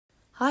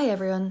Hi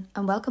everyone,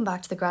 and welcome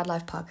back to the Grad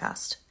Life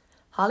podcast.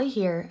 Holly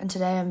here, and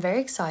today I'm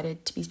very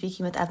excited to be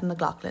speaking with Evan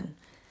McLaughlin.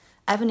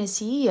 Evan is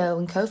CEO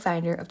and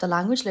co-founder of the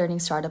language learning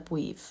startup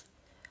Weave.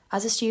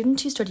 As a student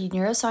who studied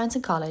neuroscience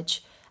in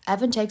college,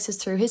 Evan takes us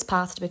through his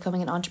path to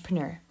becoming an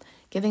entrepreneur,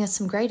 giving us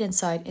some great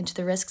insight into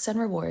the risks and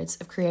rewards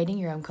of creating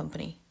your own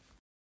company.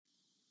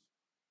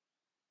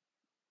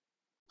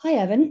 Hi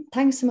Evan,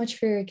 thanks so much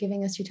for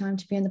giving us your time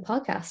to be on the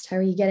podcast. How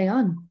are you getting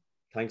on?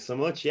 Thanks so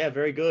much. Yeah,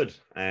 very good.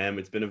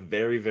 It's been a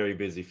very, very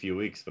busy few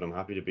weeks, but I'm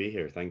happy to be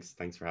here. Thanks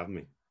for having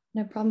me.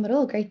 No problem at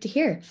all. Great to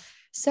hear.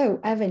 So,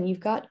 Evan, you've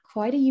got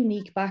quite a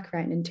unique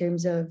background in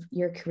terms of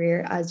your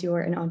career as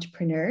you're an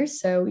entrepreneur.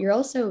 So, you're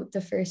also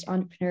the first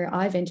entrepreneur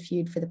I've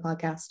interviewed for the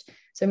podcast.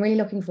 So, I'm really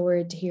looking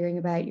forward to hearing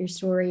about your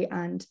story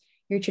and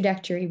your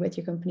trajectory with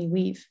your company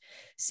Weave.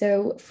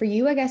 So, for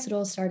you, I guess it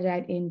all started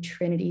out in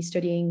Trinity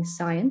studying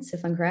science,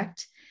 if I'm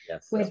correct,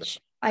 Yes, that's right. which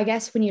I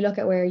guess when you look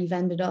at where you've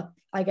ended up,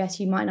 I guess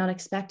you might not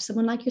expect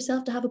someone like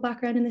yourself to have a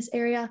background in this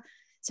area.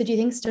 So do you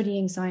think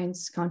studying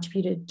science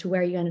contributed to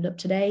where you ended up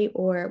today,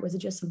 or was it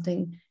just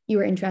something you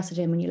were interested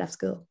in when you left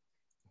school?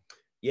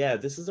 Yeah,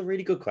 this is a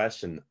really good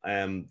question.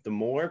 The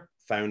more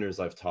founders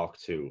I've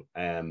talked to,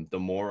 the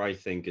more I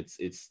think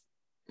it's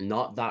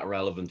not that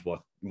relevant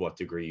what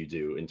degree you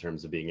do in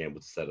terms of being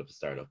able to set up a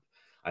startup.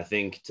 I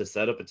think to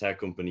set up a tech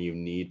company, you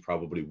need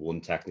probably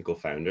one technical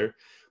founder.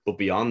 But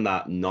beyond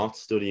that, not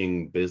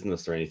studying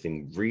business or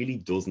anything really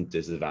doesn't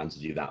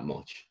disadvantage you that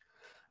much.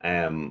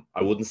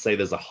 I wouldn't say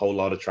there's a whole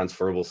lot of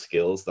transferable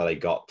skills that I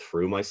got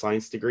through my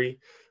science degree,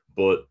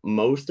 but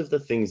most of the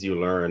things you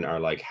learn are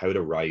like how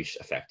to write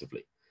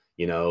effectively,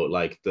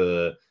 like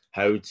the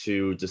how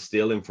to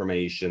distill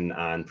information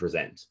and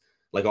present.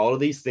 Like all of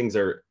these things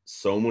are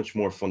so much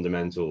more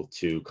fundamental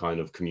to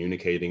kind of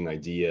communicating an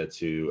idea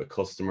to a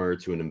customer,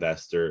 to an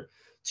investor,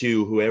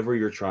 to whoever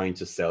you're trying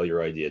to sell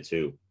your idea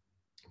to,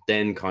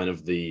 than kind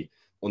of the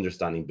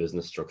understanding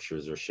business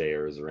structures or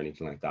shares or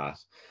anything like that.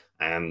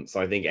 So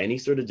I think any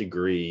sort of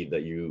degree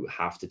that you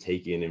have to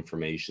take in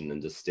information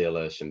and distill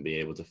it and be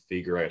able to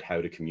figure out how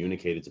to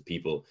communicate it to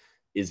people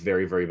is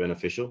very, very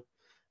beneficial.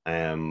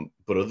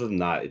 But other than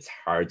that, it's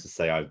hard to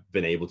say I've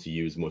been able to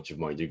use much of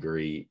my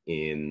degree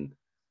in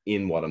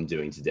what I'm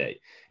doing today.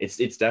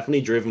 It's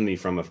definitely driven me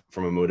from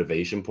a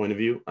motivation point of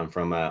view, and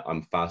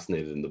I'm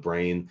fascinated in the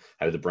brain,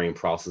 how the brain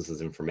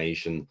processes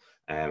information,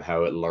 and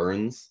how it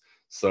learns.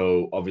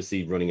 So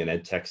obviously running an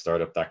ed tech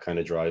startup, that kind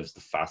of drives the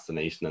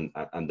fascination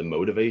and the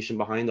motivation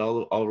behind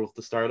all of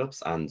the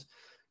startups, and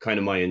kind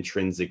of my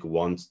intrinsic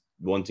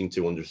wanting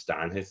to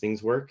understand how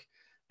things work.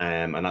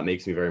 And that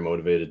makes me very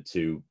motivated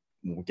to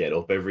get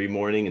up every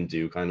morning and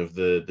do kind of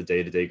the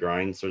day-to-day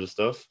grind sort of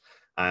stuff.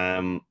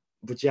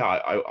 But yeah,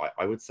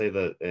 I would say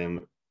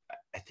that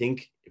I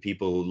think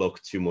people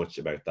look too much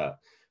about that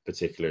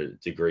particular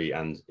degree.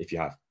 And if you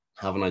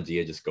have an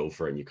idea, just go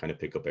for it and you kind of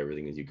pick up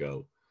everything as you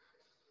go.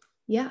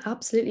 Yeah,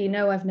 absolutely.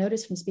 No, I've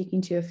noticed from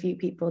speaking to a few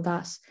people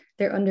that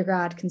their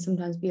undergrad can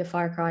sometimes be a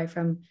far cry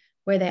from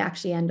where they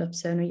actually end up.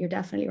 So no, you're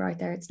definitely right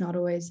there. It's not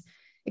always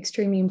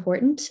extremely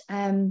important.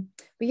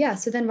 But yeah,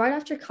 so then right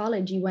after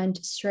college, you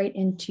went straight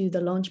into the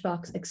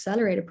Launchbox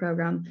Accelerator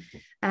program,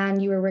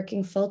 and you were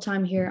working full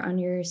time here on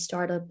your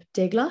startup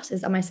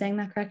Diglot. Am I saying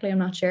that correctly? I'm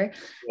not sure.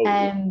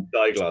 Well, Um,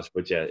 Diglot,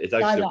 but yeah, it's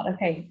actually Diglot.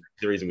 Okay,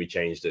 the reason we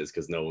changed it is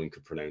because no one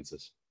could pronounce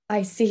it.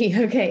 I see.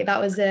 Okay,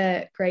 that was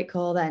a great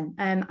call then.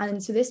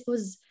 And so this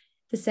was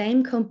the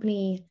same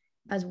company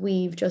as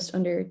Weave, just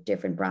under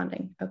different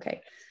branding. Okay.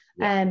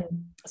 Yeah.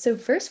 So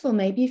first of all,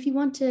 maybe if you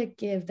want to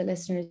give the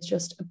listeners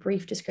just a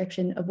brief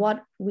description of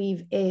what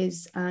Weave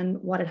is and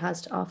what it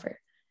has to offer.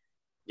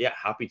 Yeah,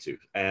 happy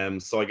to.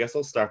 So I guess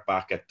I'll start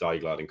back at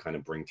Diglot and kind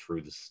of bring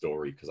through the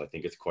story because I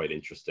think it's quite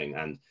interesting.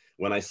 And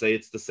when I say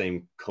it's the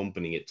same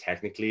company, it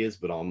technically is,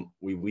 but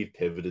we've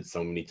pivoted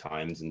so many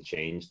times and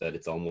changed that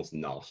it's almost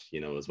not,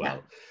 as Yeah.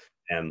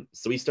 well.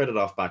 So we started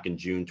off back in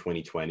June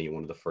 2020,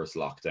 one of the first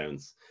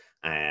lockdowns.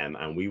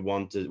 And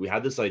we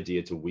had this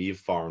idea to weave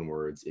foreign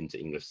words into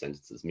English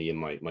sentences, me and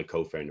my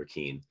co-founder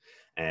Keen.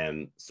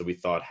 So we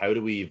thought, how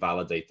do we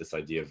validate this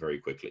idea very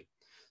quickly?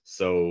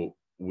 So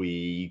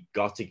we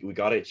got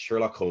a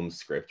Sherlock Holmes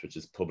script, which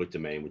is public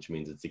domain, which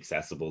means it's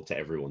accessible to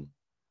everyone.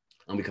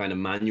 And we kind of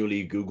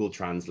manually Google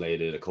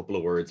translated a couple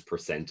of words per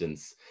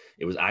sentence.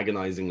 It was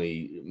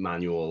agonizingly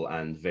manual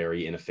and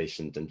very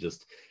inefficient, and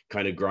just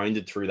kind of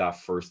grinded through that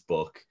first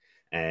book.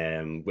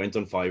 Went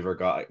on Fiverr,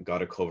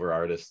 got a cover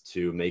artist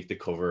to make the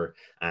cover,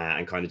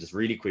 and kind of just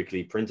really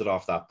quickly printed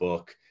off that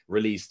book,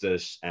 released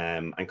it,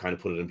 and kind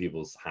of put it in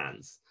people's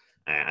hands.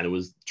 And it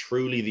was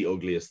truly the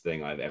ugliest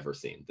thing I've ever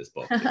seen. This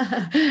book,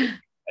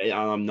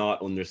 I'm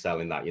not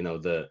underselling that.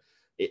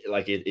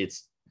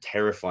 It's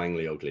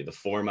terrifyingly ugly. The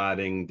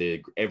formatting,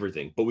 the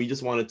everything. But we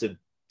just wanted to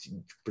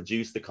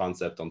produce the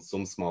concept on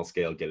some small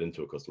scale, get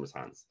into a customer's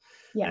hands.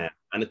 Yeah.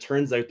 And it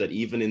turns out that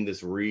even in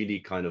this really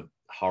kind of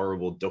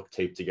horrible duct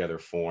tape together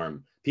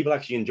form, people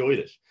actually enjoyed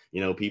it.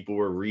 People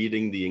were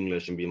reading the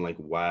English and being like,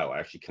 wow, I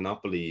actually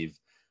cannot believe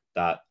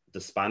that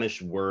the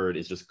Spanish word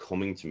is just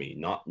coming to me,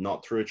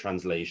 not through a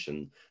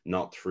translation,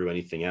 not through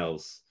anything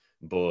else,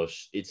 but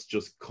it's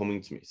just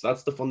coming to me. So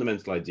that's the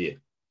fundamental idea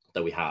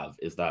that we have,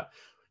 is that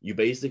you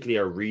basically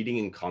are reading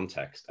in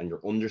context and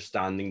you're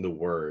understanding the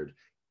word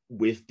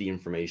with the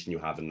information you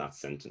have in that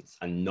sentence,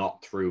 and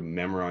not through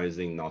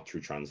memorizing, not through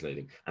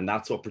translating. And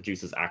that's what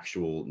produces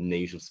actual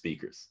native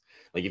speakers.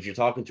 Like if you're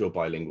talking to a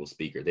bilingual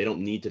speaker, they don't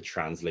need to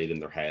translate in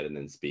their head and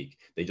then speak.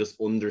 They just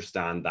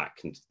understand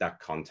that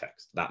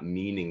context, that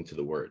meaning to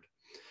the word.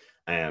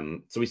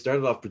 So we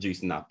started off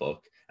producing that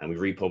book, and we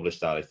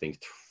republished that, I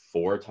think,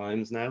 4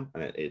 times now,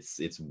 and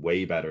it's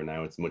way better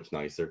now. It's much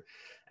nicer.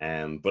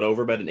 But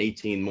over about an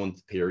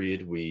 18-month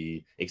period,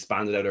 we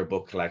expanded out our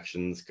book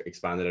collections,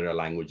 expanded out our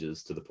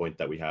languages, to the point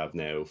that we have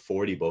now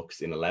 40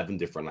 books in 11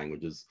 different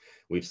languages.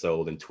 We've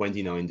sold in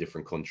 29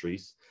 different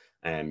countries.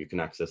 You can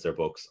access our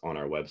books on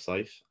our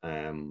website.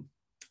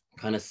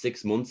 Kind of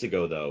 6 months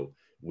ago, though,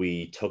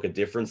 we took a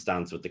different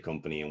stance with the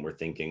company, and we're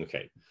thinking,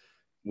 okay,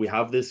 we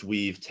have this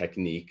weave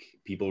technique.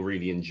 People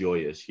really enjoy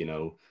it, you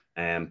know,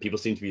 and people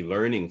seem to be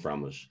learning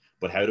from it.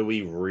 But how do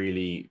we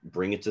really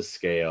bring it to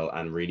scale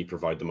and really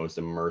provide the most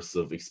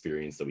immersive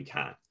experience that we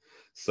can?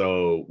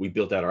 So we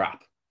built out our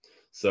app.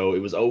 So it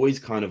was always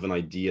kind of an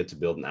idea to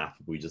build an app.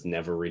 We just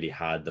never really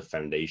had the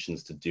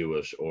foundations to do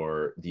it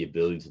or the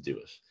ability to do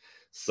it.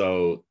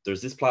 So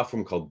there's this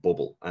platform called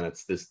Bubble, and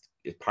it's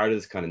part of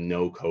this kind of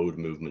no code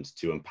movement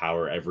to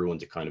empower everyone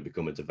to kind of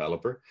become a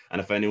developer. And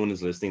if anyone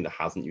is listening that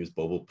hasn't used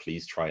Bubble,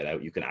 please try it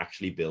out. You can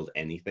actually build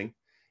anything.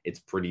 It's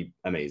pretty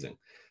amazing.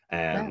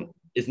 Wow.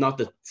 It's not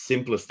the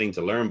simplest thing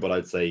to learn, but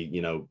I'd say,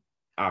 you know,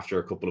 after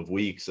a couple of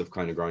weeks of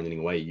kind of grinding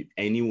away,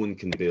 anyone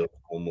can build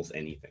almost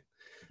anything.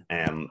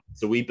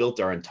 So we built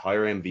our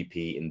entire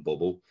MVP in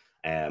Bubble.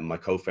 My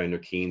co-founder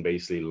Keen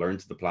basically learned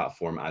the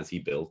platform as he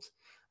built.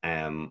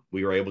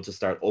 We were able to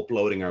start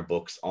uploading our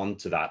books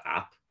onto that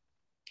app,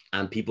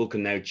 and people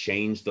can now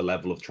change the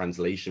level of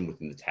translation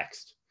within the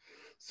text.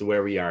 So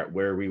where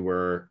we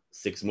were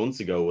 6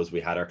 months ago was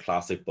we had our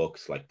classic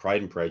books like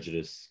Pride and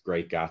Prejudice,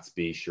 Great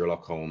Gatsby,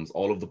 Sherlock Holmes,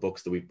 all of the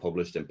books that we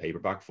published in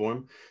paperback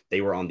form, they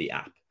were on the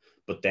app.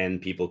 But then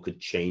people could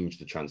change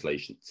the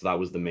translation. So that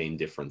was the main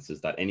difference, is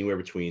that anywhere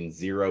between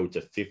 0 to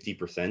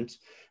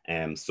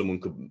 50%, someone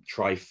could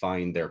try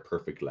find their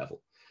perfect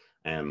level.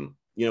 You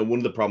know, one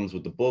of the problems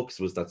with the books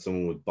was that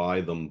someone would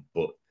buy them,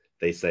 but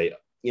they say,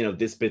 you know,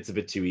 this bit's a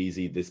bit too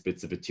easy, this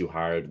bit's a bit too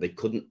hard. They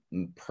couldn't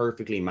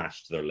perfectly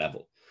match to their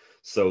level.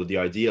 So the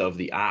idea of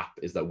the app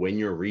is that when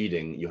you're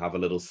reading, you have a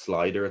little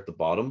slider at the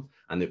bottom,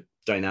 and it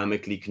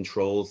dynamically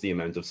controls the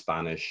amount of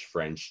Spanish,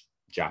 French,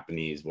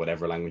 Japanese,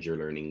 whatever language you're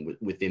learning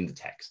within the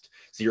text.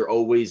 So you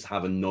always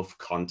have enough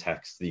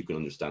context that you can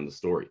understand the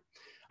story.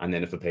 And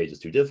then if a page is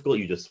too difficult,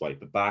 you just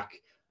swipe it back,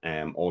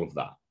 all of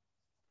that.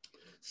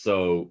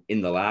 So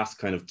in the last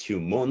kind of 2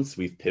 months,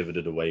 we've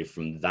pivoted away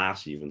from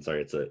that even.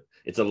 Sorry,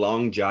 it's a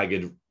long,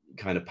 jagged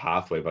kind of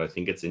pathway, but I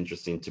think it's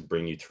interesting to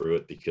bring you through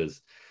it,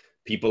 because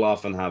people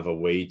often have a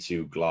way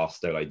too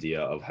glossed out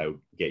idea of how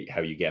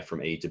you get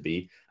from A to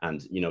B.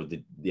 And, you know,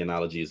 the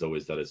analogy is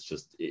always that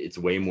it's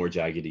way more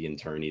jaggedy and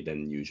turny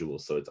than usual.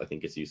 So I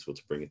think it's useful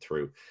to bring it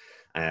through.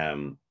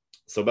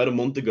 So about a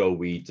month ago,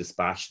 we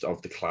dispatched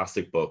of the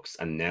classic books.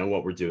 And now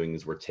what we're doing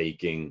is we're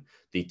taking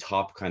the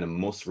top kind of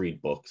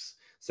must-read books,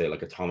 say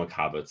like Atomic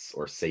Habits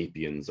or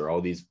Sapiens or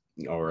all these,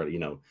 or, you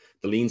know,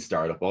 The Lean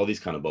Startup, all these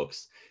kind of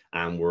books.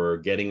 And we're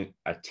getting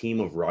a team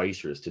of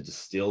writers to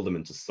distill them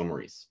into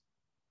summaries.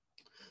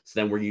 So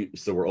then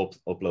we're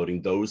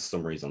uploading those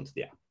summaries onto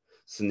the app.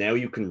 So now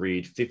you can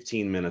read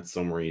 15-minute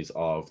summaries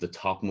of the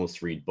top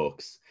most read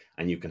books,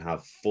 and you can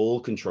have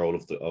full control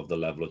of the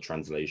level of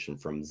translation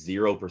from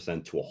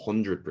 0% to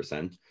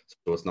 100%.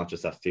 So it's not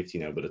just at 50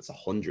 now, but it's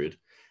 100.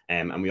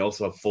 And we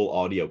also have full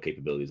audio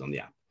capabilities on the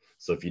app.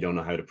 So if you don't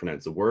know how to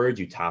pronounce a word,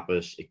 you tap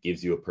it, it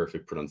gives you a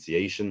perfect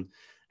pronunciation.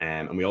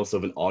 And we also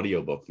have an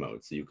audiobook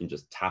mode. So you can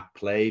just tap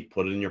play,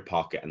 put it in your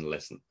pocket and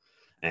listen.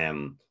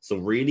 So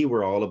really,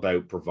 we're all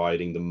about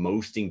providing the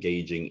most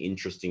engaging,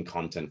 interesting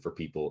content for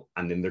people,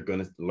 and then they're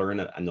going to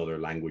learn another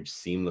language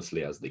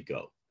seamlessly as they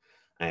go.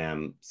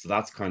 So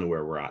that's kind of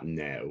where we're at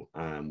now.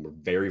 We're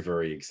very,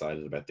 very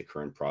excited about the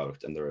current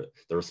product, and the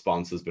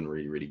response has been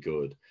really, really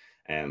good.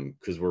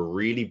 Because we're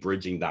really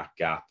bridging that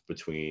gap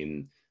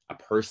between a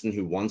person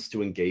who wants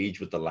to engage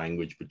with the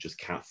language but just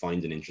can't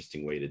find an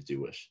interesting way to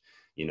do it.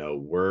 You know,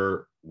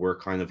 we're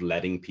kind of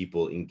letting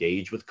people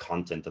engage with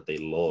content that they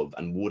love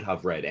and would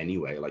have read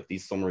anyway. Like,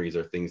 these summaries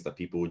are things that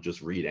people would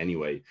just read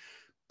anyway,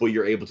 but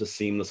you're able to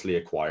seamlessly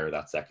acquire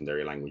that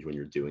secondary language when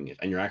you're doing it.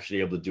 And you're actually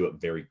able to do it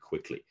very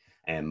quickly,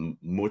 and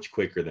much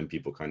quicker than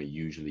people kind of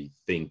usually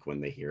think when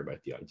they hear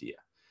about the idea.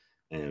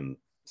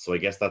 So I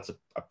guess that's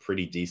a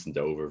pretty decent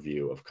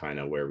overview of kind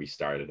of where we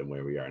started and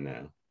where we are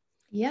now.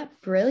 Yeah,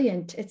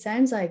 brilliant. It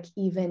sounds like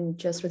even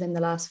just within the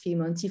last few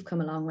months, you've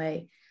come a long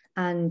way.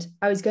 And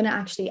I was going to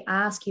actually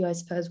ask you, I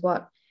suppose,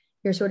 what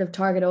your sort of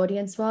target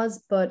audience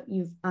was, but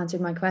you've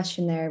answered my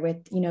question there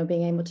with, you know,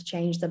 being able to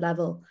change the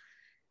level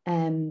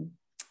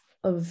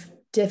of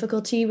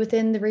difficulty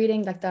within the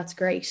reading. Like, that's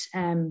great.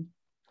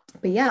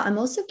 But yeah, I'm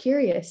also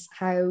curious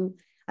how,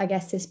 I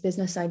guess, this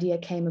business idea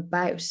came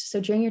about. So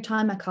during your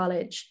time at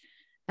college,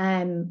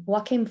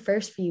 What came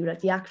first for you,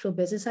 like the actual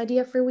business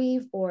idea for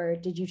Weave, or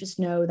did you just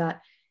know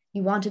that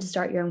you wanted to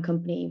start your own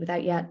company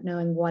without yet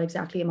knowing what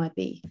exactly it might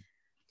be?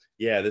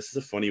 Yeah, this is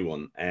a funny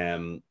one.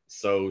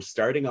 So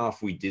starting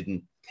off, we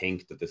didn't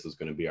think that this was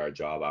going to be our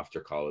job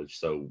after college.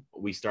 So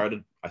we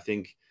started, I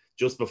think,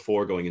 just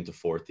before going into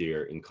fourth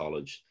year in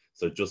college.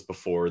 So just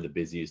before the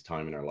busiest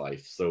time in our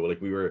life. So like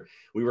we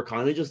were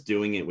kind of just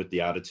doing it with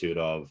the attitude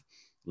of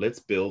let's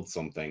build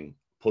something,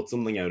 put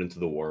something out into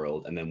the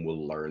world, and then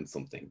we'll learn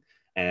something.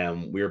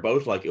 And we were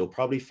both like, it'll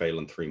probably fail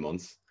in 3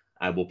 months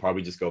and we'll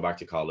probably just go back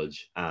to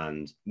college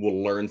and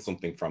we'll learn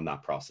something from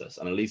that process.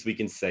 And at least we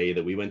can say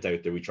that we went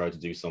out there, we tried to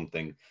do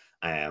something,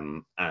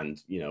 and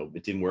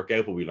it didn't work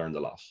out, but we learned a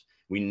lot.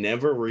 We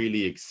never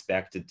really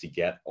expected to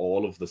get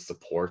all of the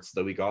supports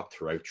that we got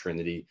throughout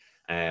Trinity.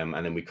 And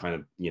then we kind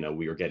of,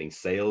 we were getting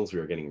sales, we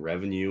were getting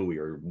revenue, we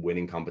were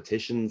winning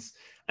competitions,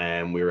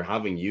 and we were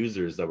having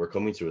users that were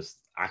coming to us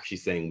actually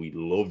saying, we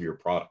love your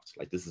product.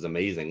 Like, this is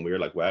amazing. We were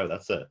like, wow,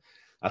 that's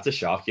a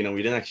shock. We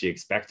didn't actually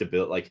expect to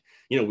build, like,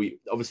 we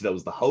obviously, that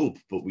was the hope,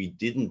 but we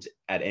didn't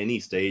at any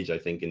stage, I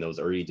think, in those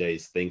early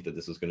days think that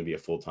this was going to be a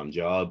full-time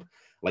job.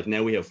 Like,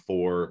 now we have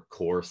 4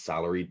 core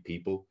salaried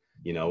people,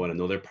 and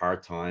another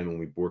part-time, and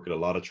we work with a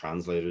lot of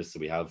translators, so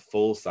we have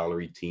full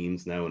salaried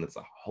teams now, and it's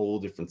a whole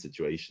different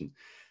situation.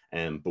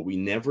 But we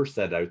never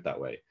set out that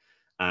way.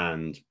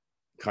 And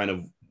kind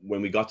of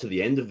when we got to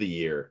the end of the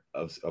year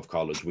of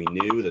college, we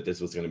knew that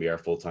this was going to be our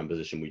full-time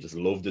position. We just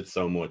loved it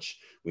so much.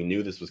 We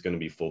knew this was going to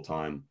be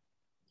full-time,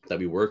 that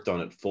we worked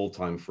on it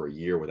full-time for a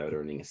year without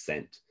earning a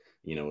cent.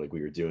 Like,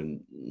 we were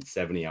doing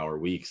 70-hour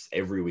weeks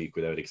every week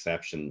without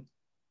exception,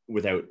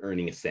 without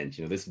earning a cent.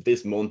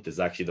 This month is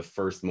actually the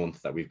first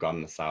month that we've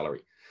gotten a salary,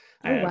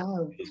 Oh,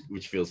 wow.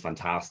 which feels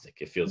fantastic.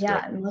 It feels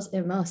Yeah, great.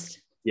 it must.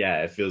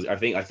 Yeah, it feels, I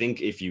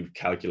think if you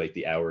calculate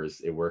the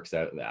hours, it works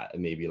out that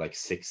maybe like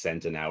 6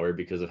 cents an hour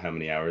because of how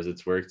many hours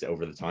it's worked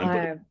over the time.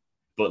 Wow.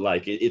 But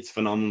like, it's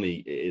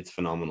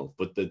phenomenal.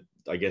 But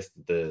I guess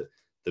the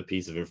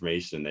piece of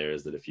information in there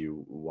is that if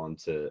you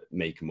want to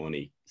make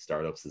money,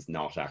 startups is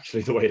not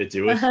actually the way to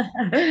do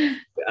it.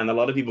 And a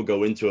lot of people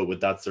go into it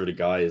with that sort of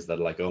guise that,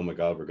 like, oh my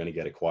God, we're going to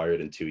get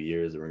acquired in 2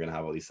 years and we're going to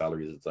have all these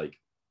salaries. It's like,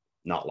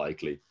 not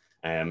likely.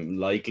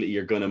 Likely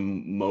you're going to,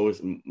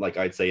 most, like,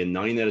 I'd say in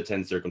 9 out of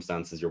 10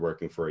 circumstances, you're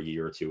working for a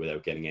year or two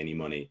without getting any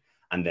money.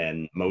 And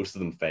then most of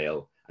them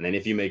fail. And then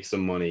if you make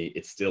some money,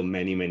 it's still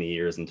many, many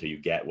years until you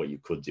get what you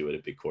could do at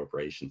a big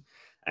corporation.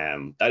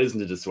 That isn't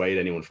to dissuade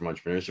anyone from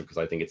entrepreneurship, because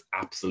I think it's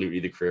absolutely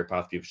the career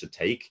path people should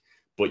take,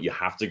 but you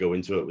have to go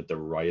into it with the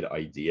right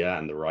idea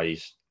and the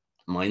right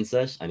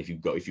mindset. And if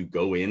you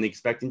go in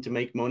expecting to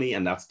make money,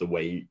 and that's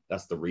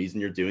the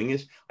reason you're doing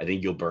it, I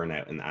think you'll burn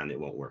out and it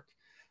won't work.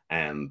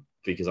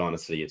 Because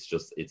honestly,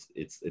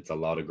 it's a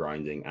lot of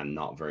grinding and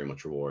not very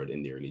much reward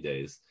in the early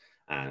days.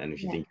 And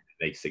if you think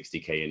you make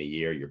 60K in a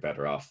year, you're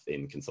better off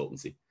in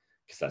consultancy,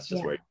 because that's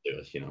just where you do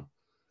it.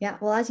 Yeah,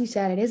 well, as you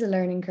said, it is a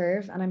learning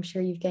curve, and I'm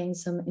sure you've gained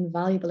some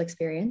invaluable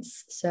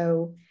experience.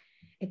 So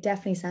it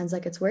definitely sounds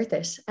like it's worth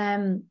it.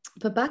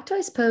 But back to,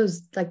 I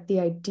suppose, like the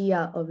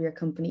idea of your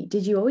company.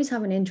 Did you always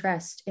have an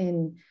interest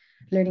in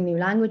learning new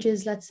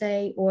languages, let's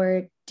say,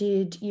 or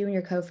did you and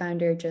your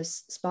co-founder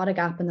just spot a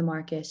gap in the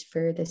market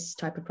for this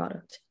type of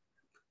product?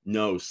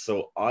 No,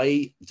 so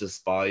I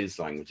despise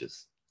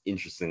languages.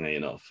 Interestingly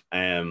enough,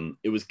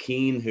 it was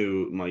Keen,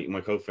 who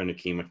my co-founder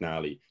Keen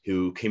McNally,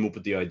 who came up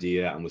with the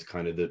idea and was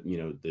kind of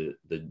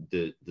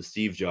the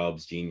Steve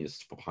Jobs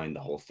genius behind the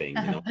whole thing.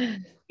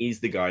 He's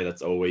the guy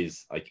that's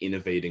always like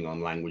innovating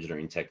on language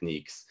learning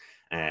techniques,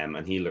 and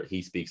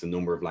he speaks a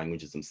number of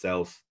languages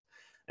himself.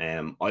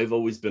 I've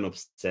always been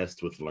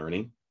obsessed with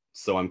learning,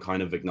 so I'm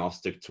kind of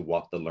agnostic to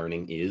what the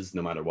learning is,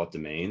 no matter what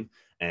domain.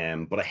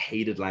 But I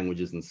hated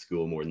languages in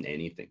school more than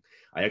anything.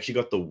 I actually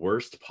got the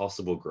worst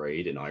possible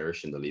grade in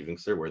Irish in the Leaving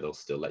Cert, where they'll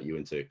still let you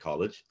into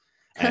college,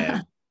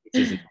 which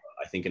is,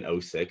 I think,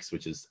 in 06,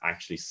 which is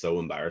actually so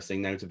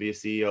embarrassing now to be a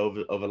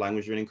CEO of a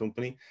language learning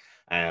company.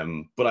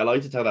 But I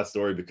like to tell that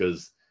story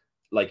because,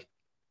 like,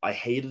 I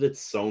hated it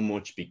so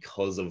much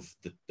because of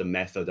the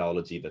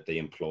methodology that they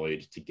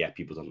employed to get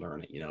people to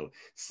learn it.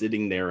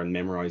 Sitting there and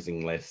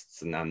memorizing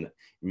lists and then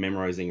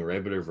memorizing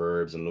irregular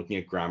verbs and looking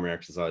at grammar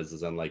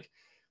exercises. And like,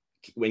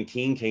 when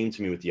Keen came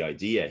to me with the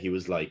idea, he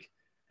was like,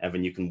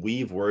 Evan, you can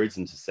weave words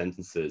into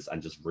sentences and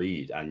just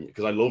read. And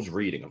because I loved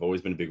reading, I've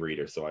always been a big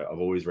reader, so I've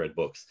always read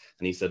books.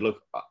 And he said,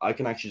 look, I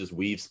can actually just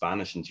weave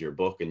Spanish into your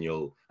book and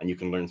you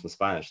can learn some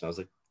Spanish. And I was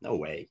like, no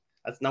way.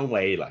 That's no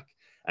way. Like,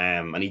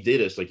 and he did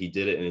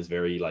it in his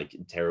very like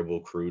terrible,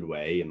 crude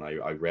way. And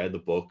I read the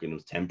book and it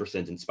was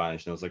 10% in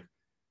Spanish. And I was like,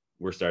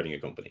 we're starting a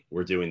company.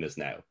 We're doing this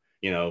now.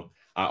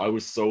 I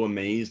was so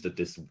amazed at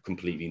this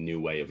completely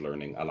new way of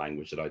learning a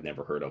language that I'd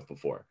never heard of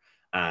before.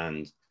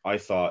 And I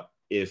thought,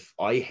 if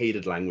I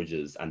hated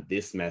languages and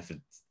this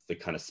method that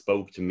kind of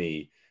spoke to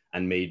me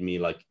and made me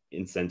like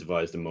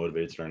incentivized and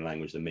motivated to learn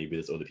language, then maybe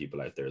there's other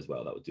people out there as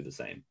well that would do the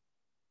same.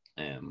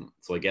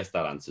 So I guess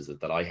that answers it,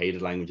 that I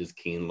hated languages,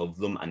 Keen loved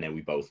them, and then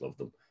we both loved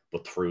them,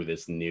 but through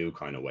this new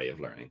kind of way of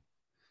learning.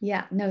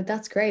 Yeah, no,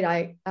 that's great.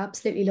 I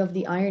absolutely love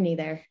the irony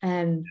there.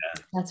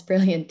 That's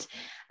brilliant.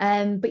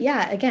 But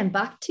yeah, again,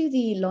 back to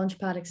the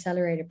Launchpad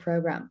Accelerator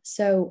program.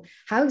 So,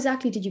 how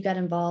exactly did you get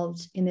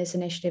involved in this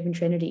initiative in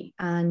Trinity?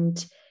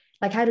 And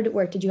like, how did it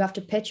work? Did you have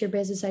to pitch your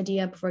business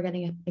idea before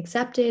getting it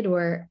accepted,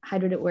 or how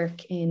did it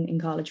work in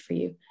college for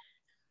you?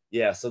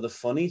 Yeah, so the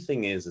funny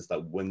thing is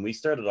that when we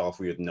started off,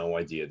 we had no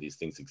idea these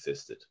things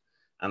existed.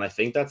 And I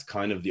think that's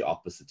kind of the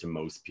opposite to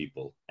most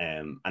people.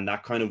 And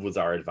that kind of was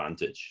our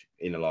advantage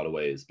in a lot of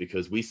ways,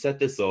 because we set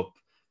this up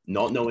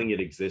not knowing it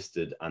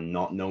existed and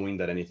not knowing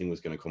that anything was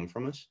going to come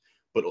from it.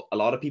 But a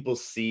lot of people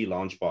see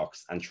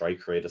Launchbox and try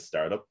create a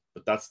startup,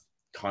 but that's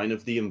kind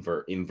of the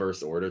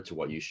inverse order to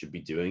what you should be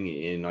doing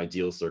in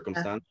ideal Yeah.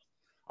 circumstance.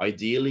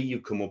 Ideally,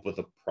 you come up with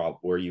a problem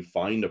where you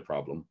find a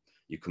problem,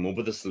 you come up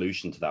with a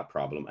solution to that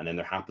problem, and then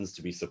there happens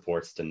to be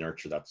supports to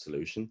nurture that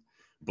solution.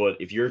 But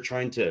if you're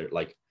trying to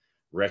like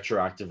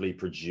retroactively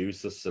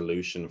produce a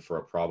solution for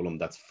a problem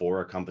that's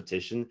for a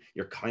competition,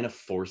 you're kind of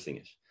forcing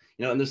it.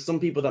 You know, and there's some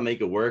people that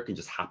make it work and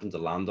just happen to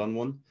land on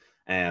one.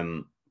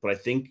 But I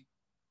think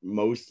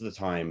most of the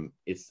time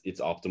it's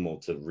optimal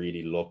to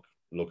really look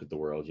at the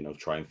world, you know,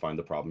 try and find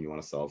the problem you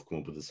want to solve, come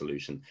up with a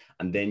solution,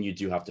 and then you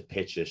do have to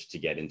pitch it to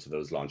get into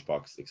those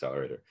Launchbox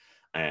Accelerator.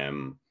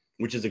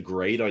 Which is a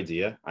great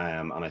idea.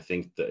 And I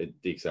think the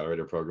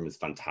accelerator program is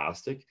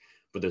fantastic,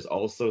 but there's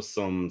also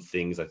some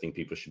things I think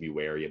people should be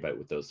wary about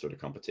with those sort of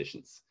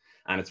competitions.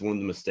 And it's one of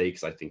the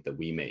mistakes I think that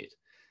we made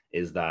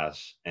is that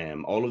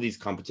all of these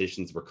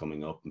competitions were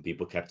coming up and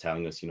people kept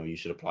telling us, you know, you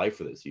should apply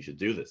for this, you should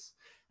do this.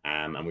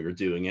 And we were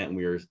doing it and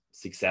we were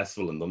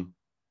successful in them.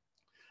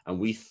 And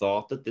we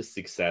thought that this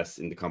success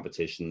in the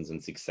competitions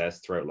and success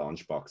throughout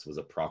Launchbox was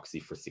a proxy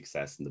for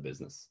success in the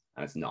business.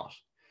 And it's not,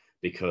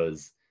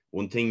 because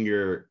one thing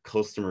your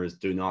customers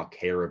do not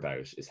care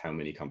about is how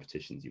many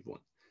competitions you've won.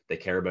 They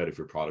care about if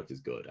your product is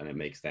good and it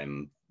makes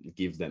them,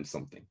 gives them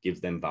something, gives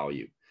them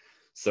value.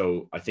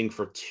 So I think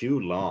for too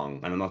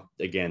long, and I'm not,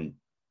 again,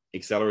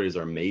 accelerators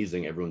are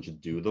amazing, everyone should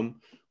do them,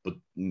 but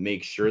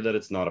make sure that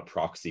it's not a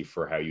proxy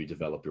for how you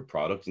develop your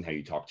product and how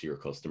you talk to your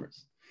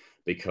customers.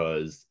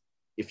 Because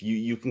if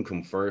you can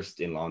come first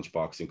in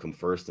Launchbox and come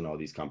first in all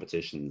these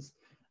competitions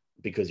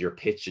because your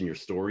pitch and your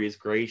story is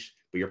great,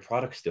 but your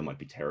product still might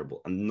be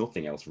terrible, and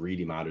nothing else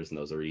really matters in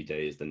those early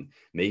days than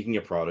making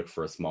a product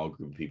for a small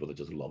group of people that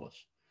just love it.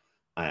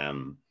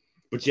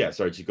 But yeah,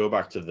 sorry to go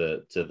back to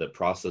the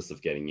process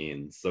of getting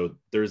in. So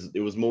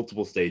it was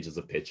multiple stages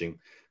of pitching.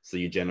 So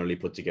you generally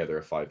put together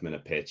a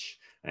 5-minute pitch,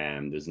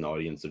 and there's an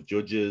audience of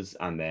judges,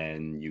 and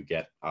then you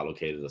get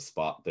allocated a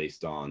spot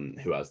based on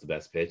who has the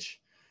best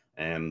pitch.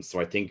 So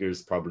I think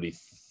there's probably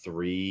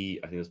three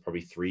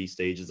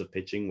stages of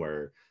pitching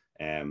where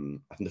I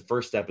think the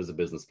first step is a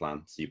business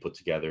plan. So you put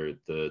together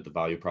the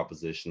value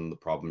proposition, the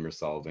problem you're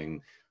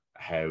solving,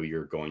 how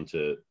you're going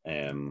to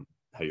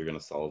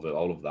solve it,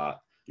 all of that,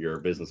 your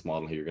business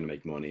model, how you're going to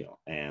make money.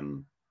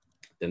 Then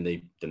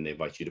they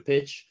invite you to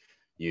pitch.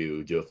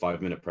 You do a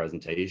 5-minute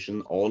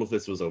presentation. All of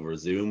this was over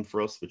Zoom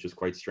for us, which was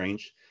quite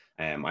strange.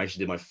 I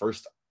actually did my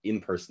first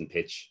in-person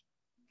pitch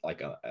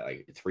like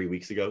 3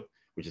 weeks ago,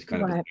 which is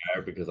kind of Right.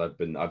 bizarre because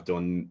I've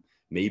done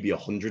maybe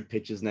 100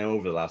 pitches now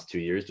over the last 2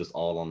 years, just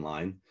all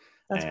online.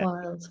 That's Um,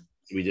 wild.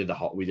 we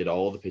did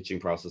all the pitching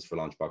process for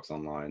Launchbox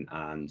online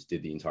and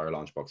did the entire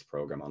Launchbox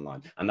program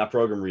online. And that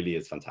program really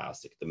is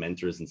fantastic. The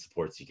mentors and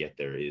supports you get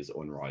there is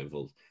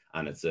unrivaled,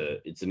 and it's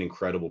an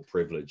incredible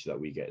privilege that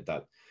we get,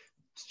 that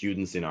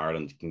students in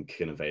Ireland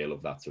can avail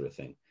of that sort of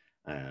thing.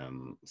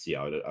 So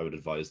yeah, I would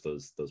advise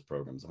those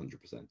programs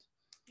 100%.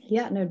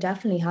 Yeah, no,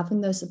 definitely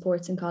having those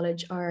supports in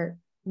college are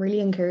really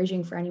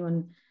encouraging for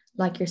anyone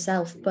like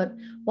yourself. But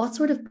what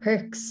sort of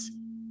perks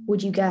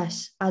would you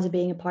get as a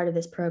being a part of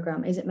this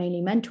program? Is it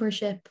mainly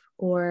mentorship,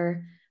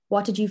 or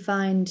what did you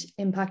find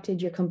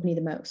impacted your company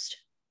the most?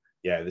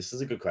 Yeah, this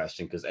is a good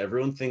question because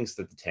everyone thinks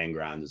that the 10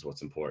 grand is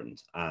what's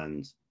important.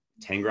 And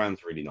 10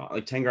 grand's really not.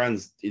 Like 10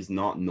 grand is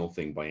not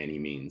nothing by any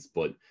means,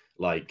 but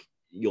like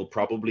you'll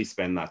probably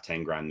spend that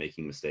 10 grand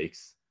making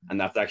mistakes. And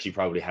that's actually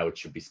probably how it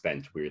should be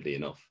spent, weirdly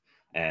enough.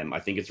 I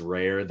think it's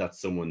rare that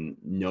someone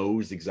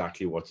knows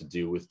exactly what to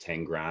do with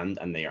 10 grand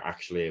and they are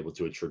actually able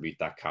to attribute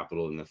that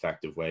capital in an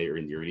effective way or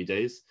in the early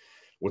days.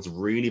 What's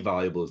really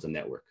valuable is the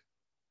network.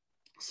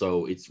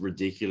 So it's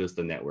ridiculous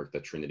the network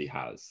that Trinity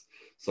has.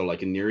 So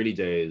like in the early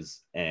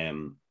days,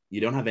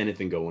 you don't have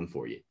anything going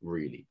for you,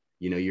 really.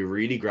 You know, you're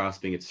really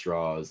grasping at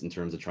straws in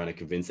terms of trying to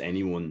convince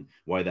anyone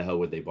why the hell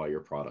would they buy your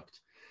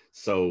product.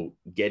 So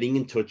getting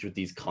in touch with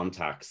these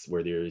contacts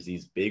where there's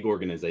these big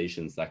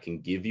organizations that can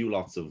give you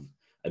lots of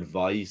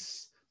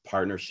advice,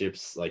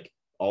 partnerships, like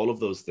all of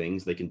those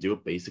things, they can do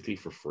it basically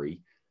for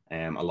free.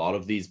 A lot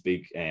of these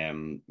big,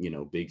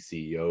 big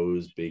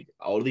CEOs,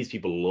 all of these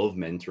people love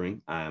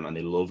mentoring, and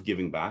they love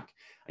giving back.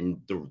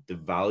 And the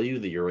value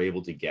that you're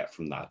able to get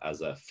from that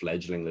as a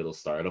fledgling little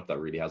startup that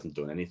really hasn't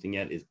done anything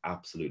yet is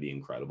absolutely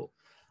incredible.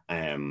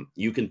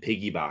 You can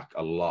piggyback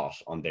a lot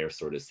on their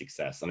sort of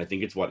success. And I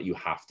think it's what you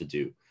have to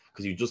do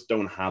because you just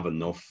don't have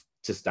enough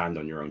to stand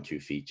on your own 2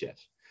 feet yet.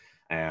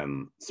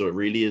 So it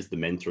really is the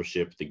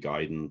mentorship, the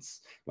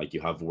guidance. Like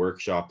you have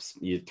workshops,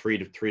 you have three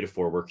to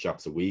four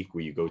workshops a week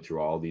where you go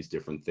through all these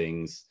different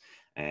things,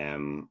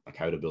 like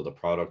how to build a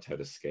product, how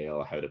to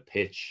scale, how to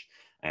pitch,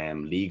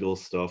 legal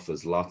stuff.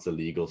 There's lots of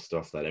legal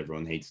stuff that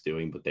everyone hates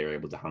doing, but they're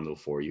able to handle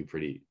for you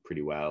pretty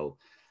well.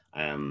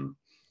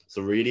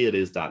 So really it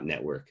is that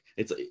network.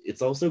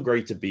 It's also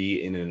great to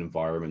be in an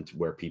environment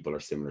where people are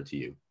similar to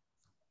you.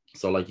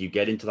 So like you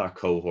get into that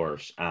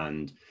cohort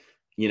and,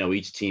 you know,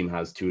 each team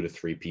has 2 to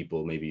 3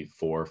 people, maybe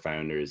 4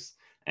 founders.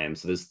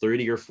 So there's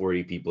 30 or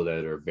 40 people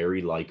that are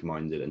very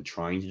like-minded and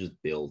trying to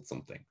just build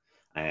something,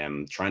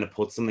 trying to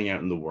put something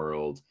out in the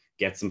world,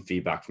 get some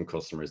feedback from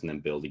customers and then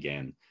build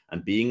again.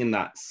 And being in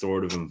that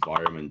sort of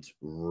environment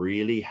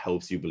really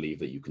helps you believe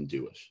that you can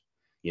do it.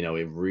 You know,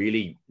 it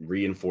really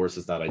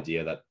reinforces that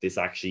idea that this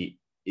actually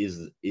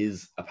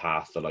is a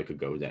path that I could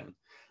go down,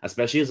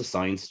 especially as a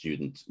science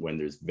student, when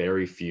there's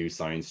very few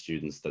science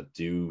students that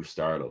do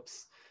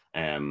startups.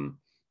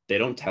 They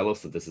don't tell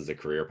us that this is a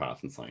career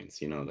path in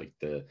science, you know, like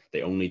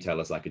they only tell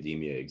us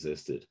academia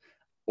existed,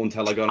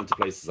 until I got into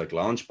places like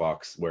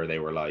Launchbox, where they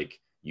were like,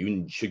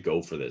 you should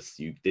go for this.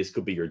 This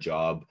could be your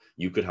job.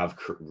 You could have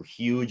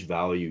huge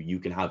value. You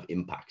can have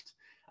impact.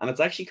 And it's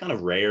actually kind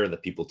of rare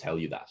that people tell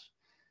you that,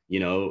 you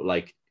know,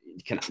 like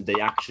they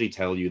actually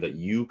tell you that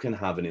you can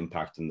have an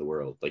impact in the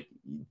world. Like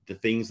the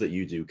things that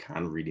you do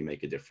can really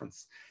make a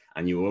difference.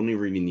 And you only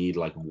really need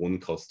like one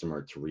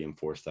customer to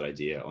reinforce that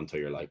idea until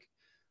you're like,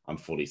 I'm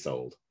fully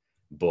sold.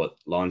 But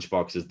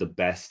Launchbox is the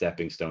best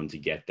stepping stone to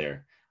get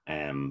there,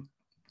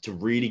 to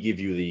really give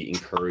you the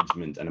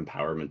encouragement and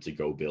empowerment to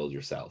go build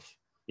yourself,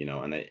 you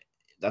know. And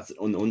that's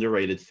an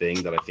underrated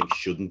thing that I think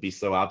shouldn't be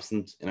so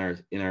absent in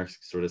our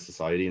sort of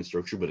society and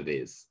structure, but it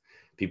is.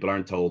 People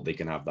aren't told they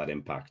can have that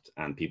impact,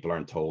 and people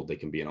aren't told they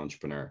can be an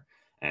entrepreneur.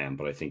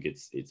 But I think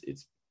it's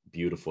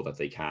beautiful that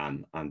they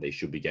can, and they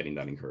should be getting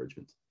that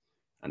encouragement.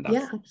 And that's,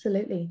 yeah,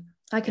 absolutely.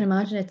 I can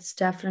imagine it's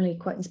definitely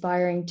quite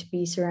inspiring to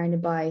be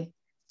surrounded by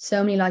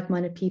so many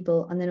like-minded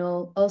people, and then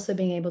also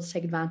being able to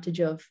take advantage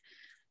of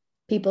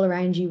people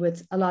around you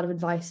with a lot of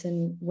advice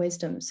and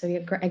wisdom. So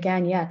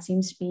again, yeah, it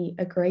seems to be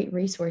a great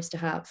resource to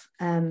have.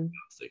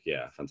 fantastic.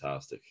 Yeah,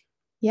 fantastic.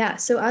 Yeah.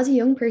 So as a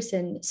young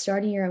person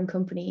starting your own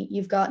company,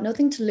 you've got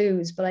nothing to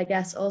lose, but I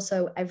guess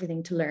also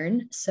everything to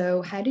learn.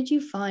 So how did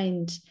you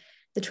find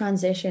the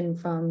transition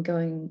from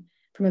going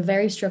from a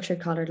very structured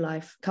college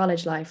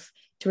life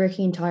to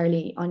working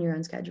entirely on your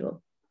own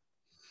schedule?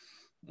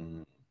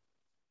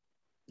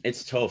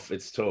 It's tough.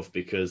 It's tough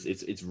because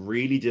it's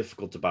really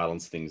difficult to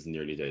balance things in the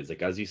early days.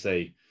 Like as you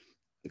say,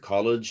 the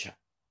college,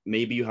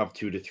 maybe you have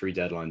 2 to 3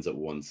 deadlines at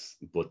once,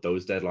 but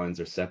those deadlines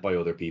are set by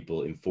other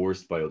people,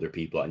 enforced by other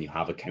people, and you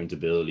have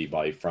accountability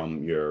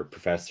from your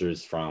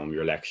professors, from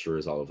your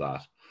lecturers, all of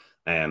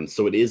that.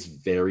 So it is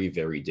very,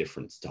 very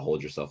different to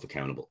hold yourself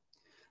accountable.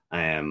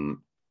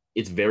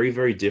 It's very,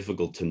 very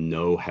difficult to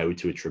know how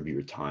to attribute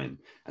your time,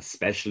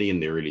 especially in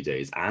the early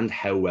days, and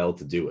how well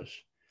to do it.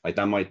 Like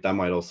that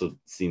might also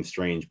seem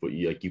strange, but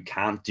you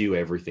can't do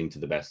everything to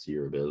the best of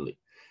your ability.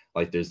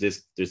 Like there's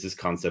this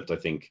concept, I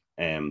think,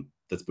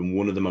 that's been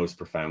one of the most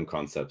profound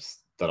concepts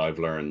that I've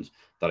learned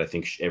that I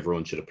think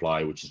everyone should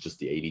apply, which is just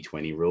the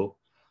 80-20 rule.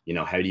 You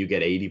know, how do you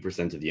get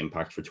 80% of the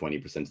impact for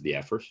 20% of the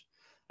effort?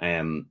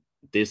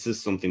 This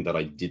is something that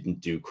I didn't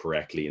do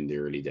correctly in the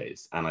early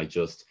days. And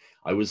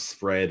I was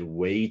spread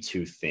way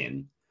too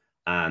thin,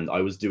 and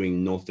I was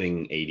doing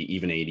nothing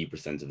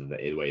 80% of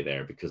the way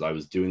there, because I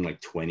was doing like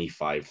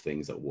 25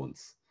 things at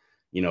once.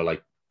 You know,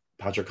 like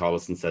Patrick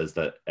Collison says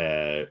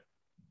that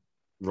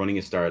running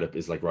a startup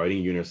is like riding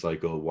a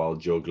unicycle while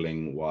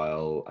juggling,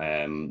 while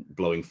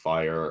blowing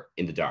fire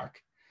in the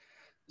dark.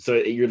 So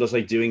you're just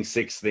like doing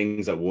 6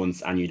 things at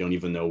once and you don't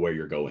even know where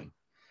you're going.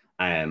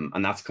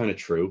 And that's kind of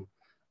true.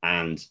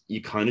 And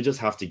you kind of just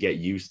have to get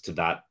used to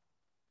that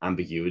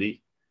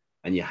ambiguity.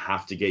 And you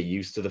have to get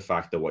used to the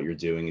fact that what you're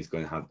doing is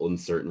going to have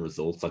uncertain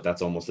results. Like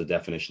that's almost the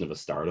definition of a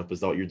startup,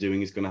 is that what you're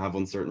doing is going to have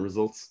uncertain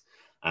results.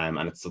 And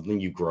it's something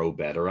you grow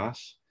better at.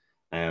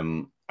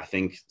 I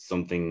think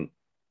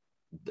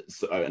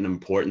an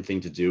important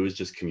thing to do is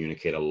just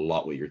communicate a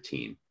lot with your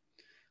team.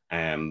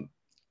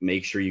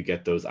 Make sure you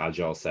get those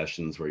agile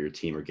sessions where your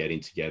team are getting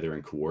together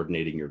and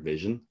coordinating your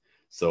vision.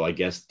 So I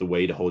guess the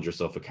way to hold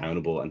yourself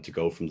accountable and to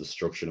go from the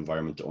structured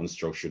environment to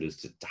unstructured is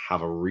to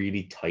have a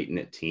really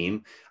tight-knit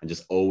team and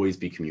just always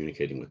be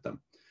communicating with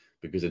them,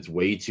 because it's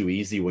way too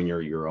easy when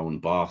you're your own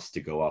boss to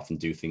go off and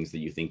do things that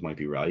you think might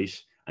be right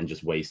and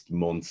just waste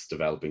months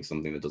developing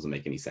something that doesn't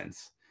make any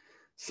sense.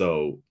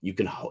 So you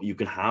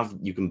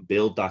can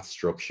build that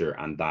structure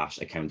and that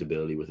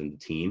accountability within the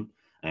team.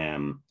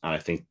 And I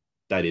think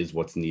that is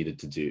what's needed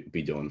to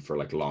be done for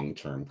like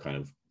long-term kind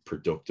of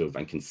productive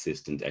and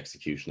consistent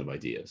execution of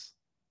ideas.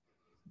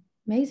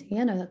 Amazing.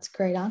 Yeah, no, that's a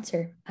great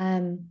answer.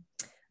 And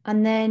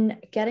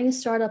then getting a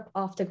startup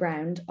off the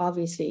ground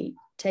obviously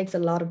takes a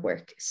lot of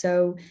work.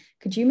 So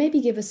could you maybe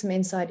give us some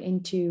insight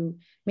into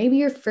maybe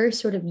your first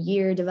sort of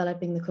year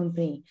developing the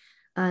company,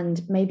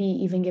 and maybe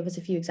even give us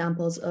a few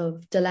examples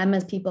of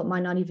dilemmas people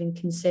might not even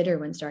consider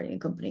when starting a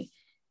company?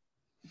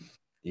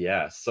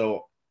 Yeah.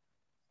 So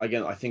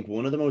again, I think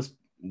one of the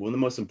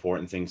most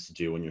important things to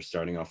do when you're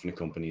starting off in a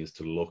company is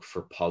to look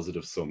for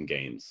positive sum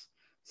gains.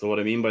 So what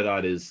I mean by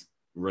that is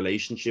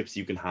relationships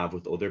you can have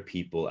with other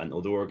people and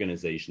other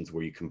organizations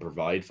where you can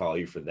provide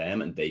value for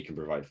them and they can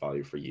provide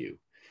value for you.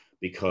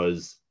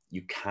 Because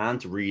you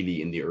can't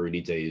really in the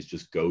early days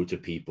just go to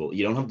people.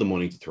 You don't have the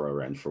money to throw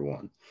around for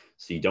one.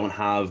 So you don't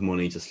have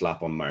money to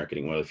slap on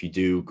marketing. Well, if you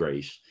do,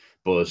 great.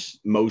 But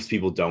most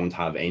people don't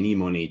have any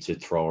money to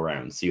throw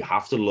around. So you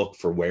have to look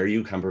for where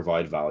you can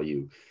provide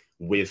value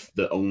with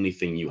the only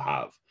thing you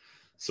have.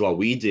 So what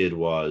we did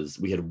was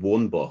we had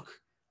one book.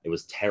 It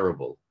was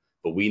terrible,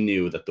 but we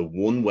knew that the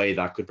one way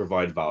that could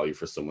provide value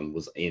for someone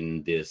was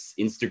in this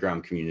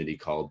Instagram community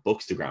called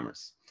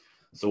Bookstagrammers.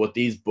 So what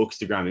these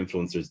Bookstagram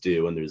influencers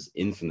do, and there's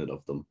infinite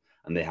of them,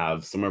 and they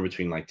have somewhere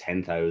between like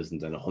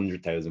 10,000 and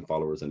 100,000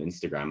 followers on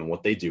Instagram. And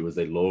what they do is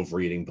they love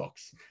reading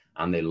books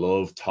and they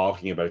love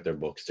talking about their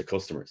books to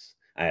customers,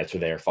 to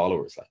their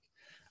followers.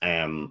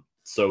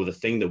 So the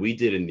thing that we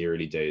did in the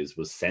early days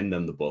was send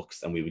them the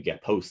books and we would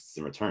get posts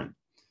in return.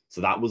 So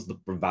that was the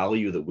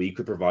value that we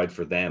could provide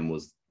for them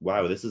was,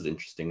 wow, this is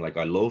interesting. Like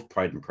I love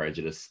Pride and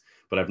Prejudice,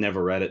 but I've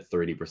never read it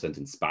 30%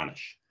 in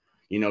Spanish.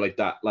 You know, like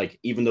that, like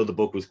even though the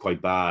book was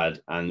quite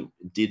bad and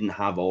didn't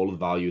have all the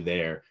value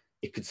there,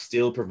 it could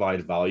still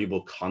provide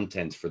valuable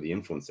content for the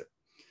influencer.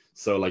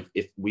 So like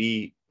if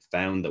we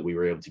found that we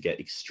were able to get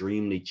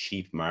extremely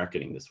cheap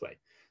marketing this way,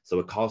 so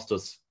it cost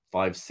us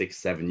 5, 6,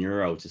 7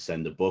 euro to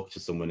send a book to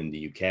someone in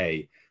the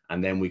UK,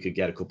 and then we could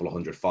get a couple of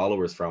hundred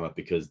followers from it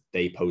because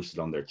they posted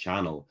on their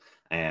channel.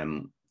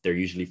 They're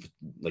usually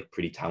like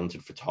pretty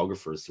talented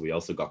photographers, so we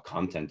also got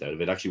content out of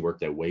it. It actually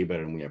worked out way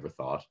better than we ever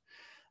thought.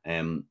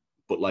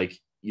 But like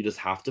you just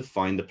have to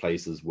find the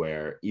places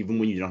where even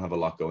when you don't have a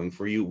lot going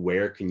for you,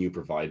 where can you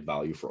provide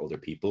value for other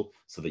people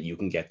so that you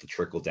can get the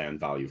trickle down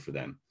value for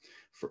them,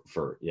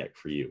 for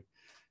you.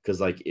 Because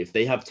like if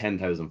they have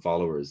 10,000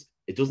 followers,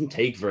 it doesn't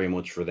take very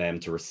much for them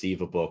to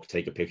receive a book,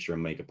 take a picture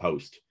and make a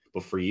post.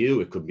 But for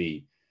you, it could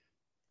be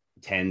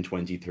 10,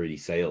 20, 30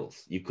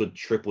 sales. You could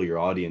triple your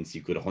audience.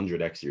 You could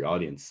 100x your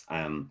audience.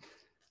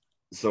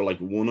 So like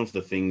one of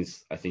the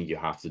things I think you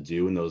have to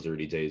do in those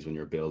early days when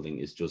you're building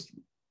is just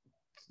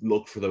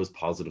look for those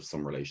positive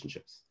sum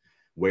relationships.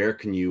 Where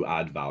can you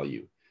add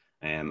value?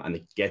 And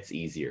it gets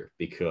easier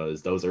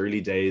because those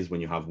early days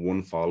when you have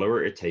one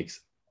follower, it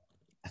takes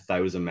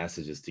 1,000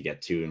 messages to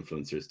get 2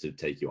 influencers to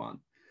take you on.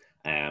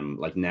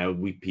 Like now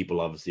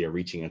people obviously are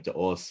reaching out to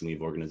us and we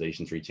have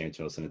organizations reaching out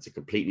to us and it's a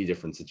completely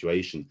different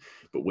situation.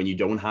 But when you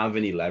don't have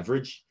any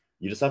leverage,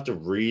 you just have to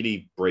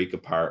really break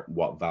apart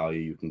what value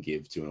you can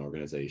give to an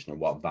organization or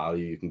what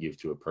value you can give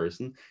to a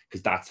person,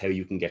 because that's how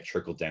you can get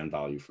trickle down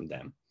value from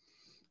them.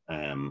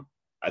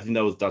 I think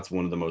that's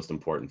one of the most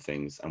important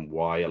things and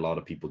why a lot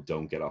of people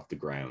don't get off the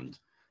ground,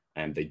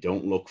 and they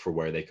don't look for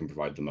where they can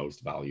provide the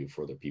most value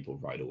for other people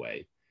right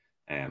away.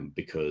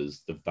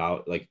 Because the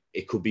value, like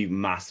it could be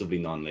massively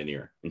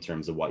non-linear in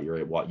terms of what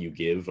you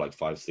give, like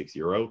 5, 6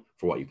 euro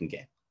for what you can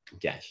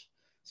get.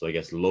 So I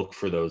guess look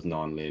for those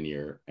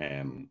non-linear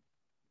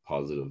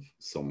positive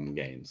sum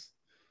gains.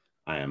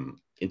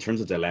 In terms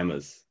of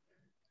dilemmas,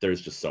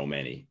 there's just so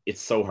many.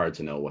 It's so hard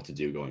to know what to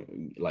do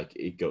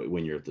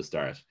when you're at the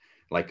start.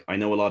 Like I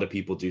know a lot of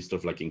people do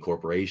stuff like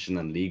incorporation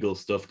and legal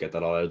stuff, get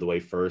that all out of the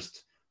way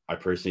first. I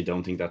personally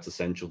don't think that's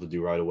essential to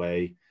do right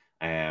away.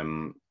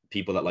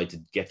 People that like to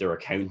get their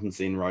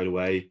accountants in right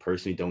away,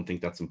 personally don't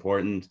think that's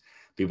important.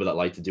 People that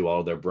like to do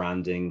all their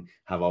branding,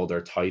 have all their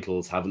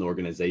titles, have an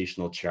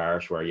organizational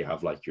chart where you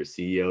have like your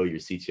CEO, your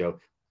CTO,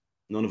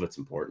 none of it's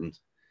important.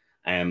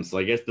 So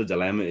I guess the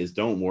dilemma is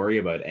don't worry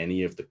about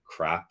any of the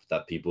crap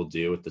that people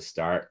do at the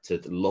start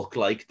to look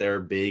like they're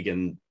big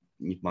and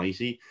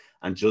mighty,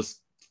 and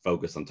just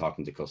focus on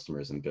talking to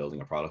customers and building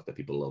a product that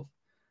people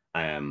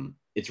love.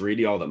 It's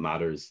really all that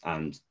matters.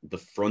 And the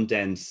front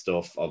end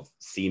stuff of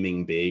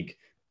seeming big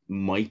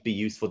might be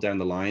useful down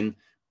the line.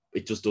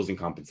 It just doesn't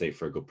compensate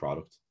for a good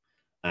product.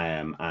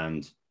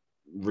 And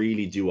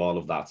really do all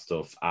of that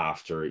stuff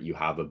after you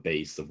have a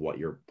base of what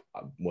your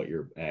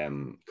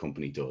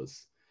company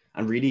does.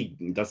 And really,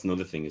 that's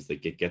another thing is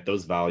that get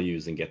those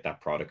values and get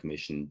that product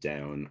mission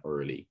down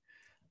early.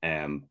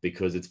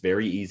 Because it's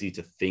very easy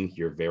to think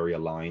you're very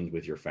aligned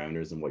with your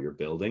founders and what you're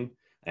building.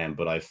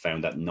 But I've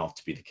found that not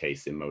to be the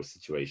case in most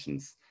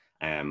situations.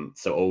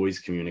 So always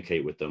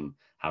communicate with them,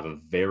 have a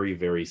very,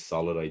 very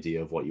solid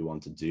idea of what you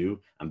want to do,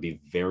 and be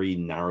very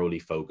narrowly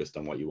focused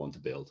on what you want to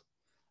build.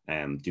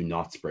 Do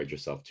not spread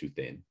yourself too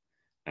thin.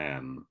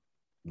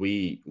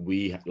 We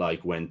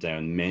like went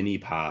down many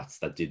paths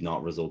that did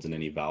not result in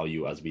any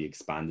value as we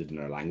expanded in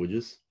our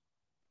languages.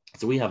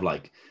 So we have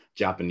like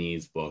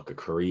Japanese book, a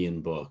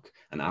Korean book,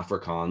 an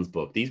Afrikaans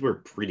book. These were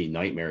pretty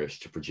nightmarish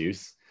to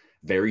produce,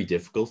 very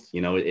difficult.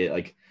 You know, it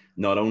like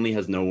not only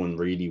has no one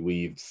really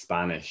weaved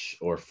Spanish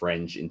or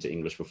French into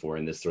English before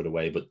in this sort of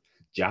way, but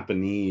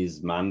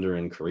Japanese,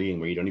 Mandarin, Korean,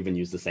 where you don't even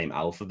use the same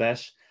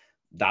alphabet,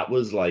 that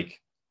was like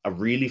a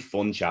really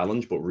fun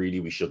challenge, but really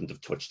we shouldn't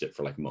have touched it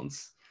for like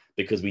months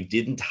because we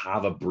didn't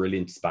have a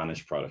brilliant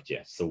Spanish product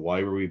yet. So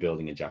why were we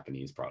building a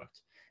Japanese product?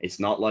 It's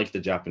not like the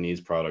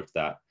Japanese product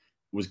that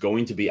was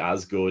going to be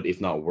as good, if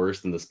not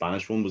worse than the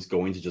Spanish one, was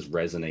going to just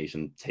resonate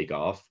and take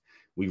off.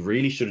 We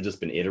really should have just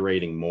been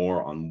iterating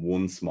more on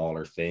one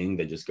smaller thing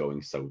than just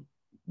going so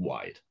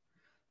wide.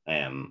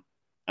 And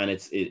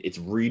it's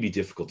really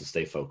difficult to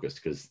stay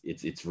focused because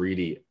it's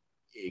really,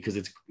 because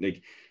it's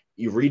like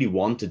you really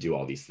want to do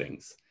all these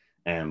things,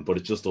 but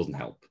it just doesn't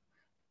help.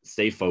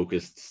 Stay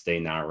focused, stay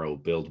narrow,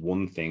 build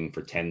one thing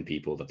for 10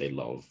 people that they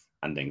love,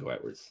 and then go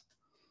outwards.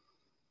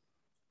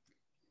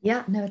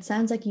 Yeah, no, it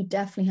sounds like you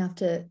definitely have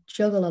to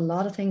juggle a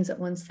lot of things at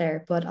once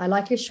there. But I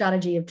like your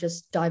strategy of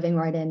just diving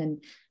right in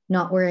and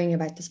not worrying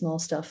about the small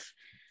stuff.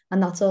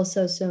 And that's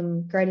also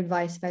some great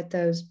advice about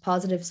those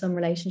positive sum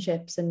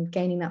relationships and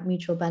gaining that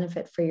mutual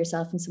benefit for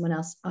yourself and someone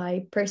else.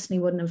 I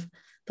personally wouldn't have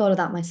thought of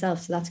that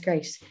myself. So that's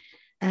great.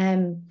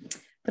 Um,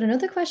 but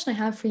another question I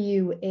have for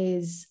you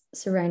is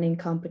surrounding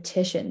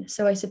competition.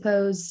 So I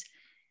suppose,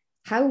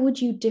 how would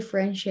you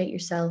differentiate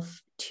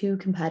yourself to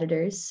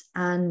competitors?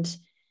 And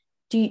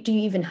do you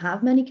even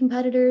have many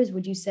competitors?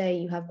 Would you say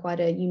you have quite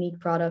a unique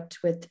product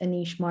with a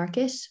niche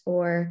market,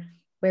 or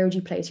where would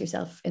you place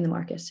yourself in the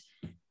market?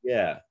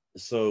 Yeah.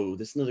 So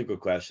this is another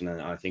good question,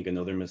 and I think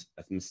another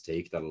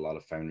mistake that a lot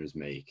of founders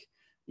make.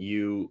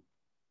 You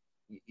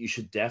you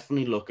should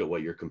definitely look at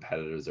what your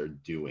competitors are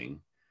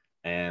doing,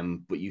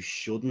 but you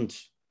shouldn't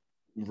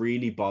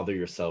really bother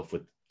yourself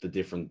with the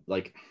different,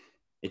 like,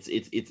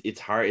 it's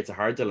hard. It's a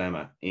hard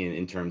dilemma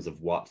in terms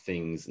of what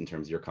things in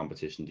terms of your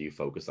competition do you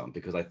focus on,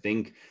 because I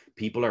think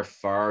people are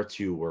far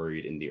too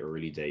worried in the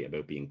early day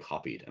about being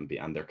copied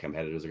and their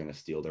competitors are going to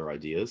steal their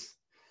ideas.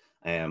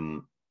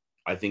 Um,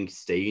 I think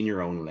stay in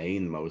your own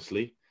lane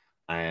mostly.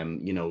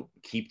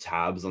 Keep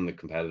tabs on the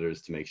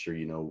competitors to make sure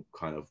you know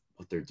kind of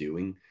what they're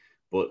doing.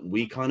 But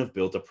we kind of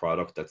built a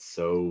product that's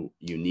so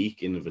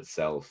unique in of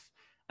itself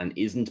and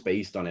isn't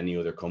based on any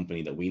other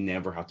company that we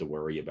never had to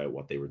worry about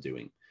what they were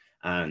doing.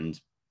 And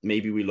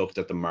maybe we looked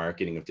at the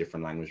marketing of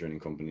different language learning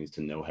companies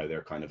to know how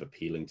they're kind of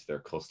appealing to their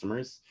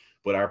customers.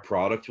 But our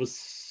product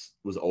was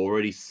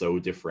already so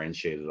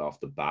differentiated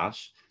off the bat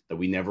that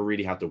we never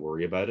really had to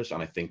worry about it.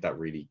 And I think that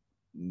really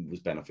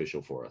was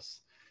beneficial for us.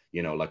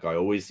 Like I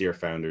always hear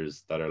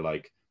founders that are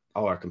like,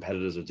 oh, our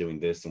competitors are doing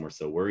this and we're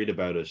so worried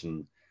about it.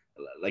 And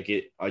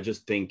I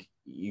just think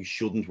you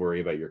shouldn't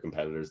worry about your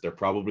competitors. They're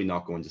probably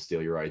not going to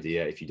steal your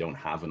idea if you don't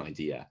have an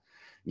idea.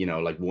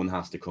 Like one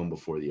has to come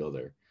before the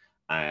other.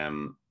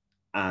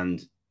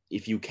 And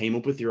if you came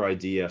up with your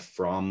idea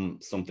from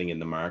something in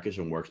the market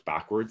and worked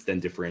backwards, then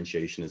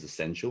differentiation is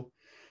essential.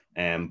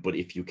 But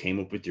if you came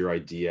up with your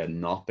idea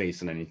not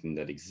based on anything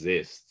that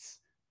exists,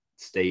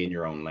 stay in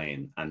your own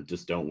lane and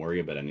just don't worry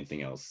about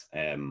anything else,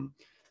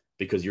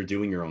 because you're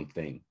doing your own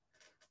thing.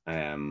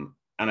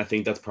 And I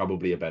think that's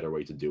probably a better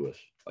way to do it.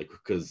 Like,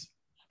 because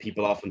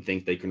people often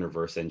think they can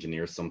reverse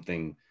engineer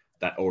something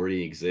that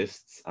already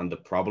exists. And the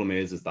problem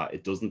is that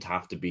it doesn't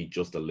have to be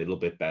just a little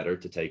bit better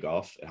to take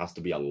off. It has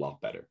to be a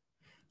lot better.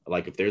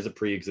 Like if there's a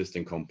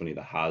pre-existing company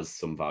that has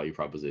some value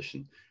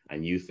proposition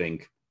and you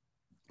think,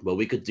 well,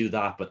 we could do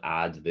that, but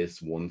add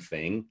this one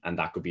thing, and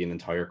that could be an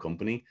entire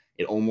company.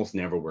 It almost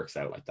never works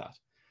out like that.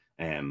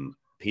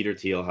 Peter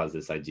Thiel has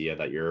this idea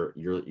that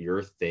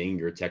your thing,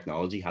 your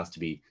technology has to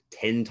be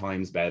 10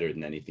 times better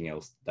than anything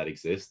else that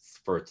exists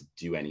for it to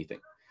do anything,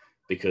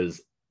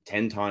 because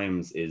 10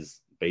 times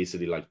is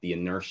basically like the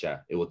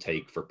inertia it will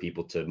take for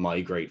people to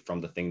migrate from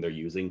the thing they're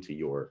using to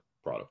your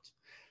product.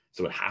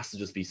 So it has to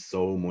just be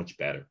so much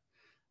better.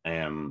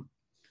 I'm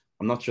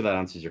not sure that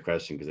answers your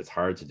question because it's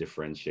hard to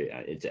differentiate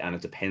it, and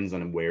it depends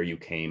on where you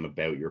came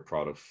about your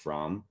product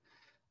from.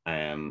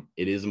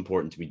 It is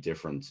important to be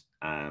different,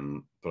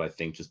 but I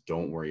think just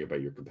don't worry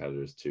about your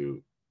competitors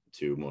too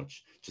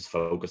much. Just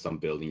focus on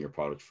building your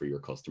product for your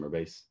customer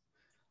base,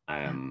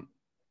 and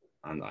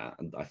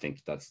I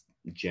think that's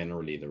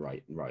generally the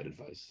right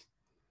advice.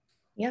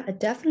 Yeah, it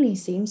definitely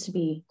seems to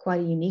be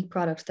quite a unique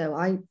product, though.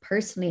 I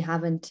personally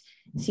haven't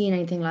seen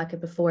anything like it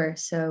before.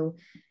 So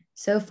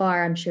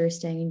far, I'm sure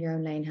staying in your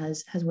own lane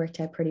has worked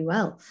out pretty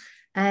well.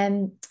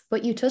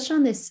 But you touched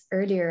on this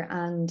earlier,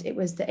 and it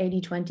was the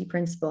 80-20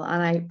 principle.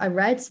 And I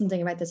read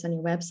something about this on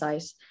your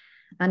website,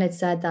 and it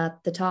said that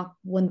the top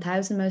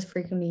 1,000 most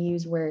frequently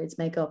used words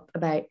make up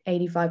about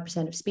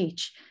 85% of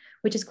speech,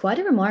 which is quite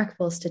a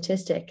remarkable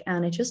statistic.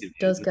 And it just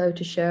does go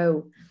to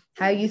show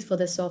how useful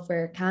this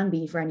software can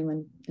be for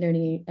anyone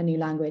learning a new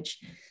language.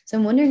 So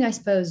I'm wondering, I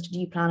suppose, do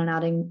you plan on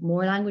adding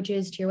more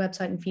languages to your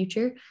website in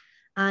future?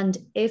 And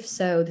if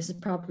so, this is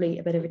probably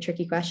a bit of a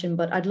tricky question,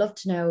 but I'd love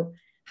to know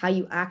how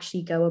you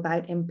actually go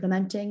about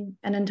implementing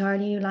an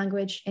entirely new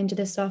language into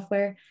this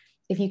software.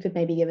 If you could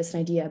maybe give us an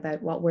idea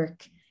about what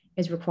work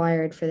is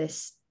required for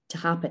this to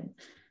happen.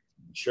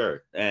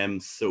 Sure.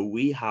 So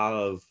we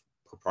have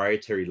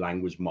proprietary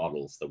language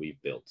models that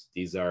we've built.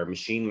 These are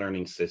machine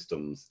learning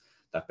systems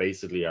that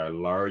basically are a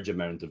large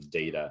amount of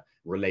data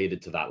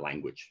related to that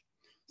language.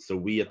 So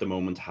we at the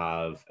moment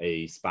have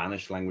a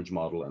Spanish language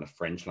model and a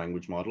French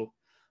language model.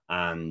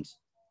 And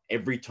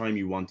every time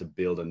you want to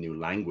build a new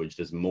language,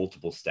 there's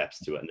multiple steps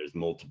to it, and there's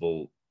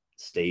multiple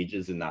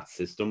stages in that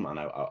system. And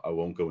I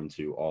won't go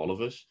into all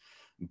of it,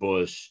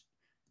 but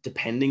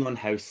depending on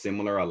how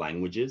similar a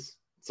language is,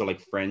 so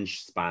like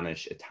French,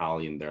 Spanish,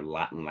 Italian, they're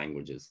Latin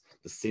languages,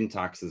 the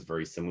syntax is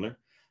very similar.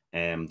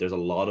 There's a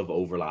lot of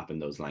overlap in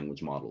those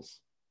language models.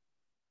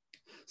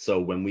 So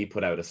when we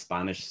put out a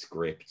Spanish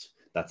script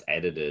that's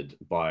edited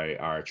by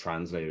our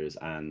translators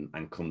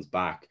and comes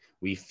back,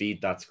 we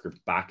feed that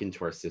script back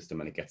into our system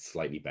and it gets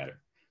slightly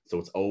better. So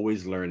it's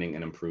always learning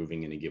and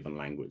improving in a given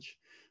language.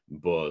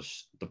 But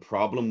the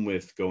problem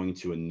with going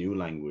to a new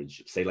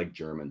language, say like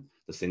German,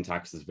 the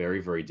syntax is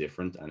very, very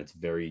different, and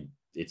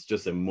it's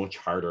just a much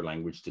harder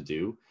language to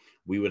do.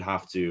 We would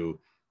have to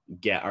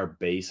get our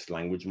base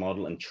language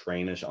model and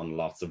train it on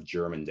lots of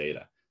German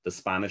data. The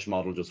Spanish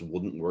model just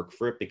wouldn't work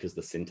for it because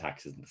the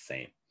syntax isn't the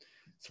same.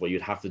 So what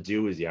you'd have to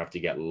do is you have to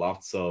get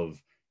lots of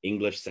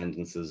English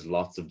sentences,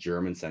 lots of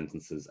German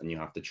sentences, and you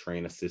have to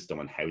train a system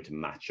on how to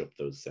match up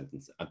those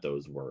sentences at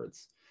those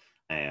words.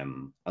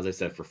 As I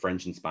said, for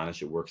French and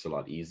Spanish, it works a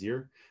lot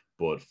easier,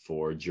 but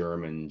for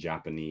German,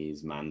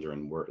 Japanese,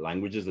 Mandarin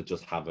languages that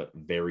just have a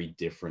very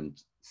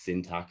different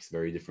syntax,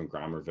 very different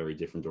grammar, very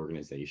different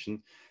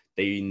organization,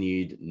 they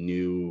need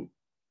new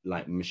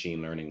like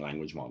machine learning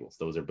language models.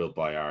 Those are built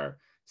by our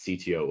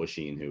CTO,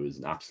 Oshin, who is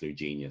an absolute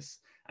genius,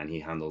 and he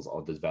handles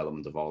all the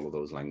development of all of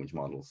those language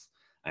models.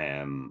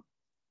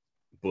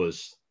 But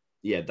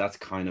yeah, that's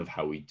kind of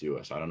how we do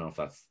it. I don't know if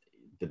that's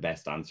the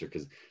best answer,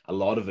 because a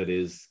lot of it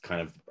is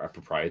kind of our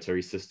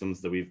proprietary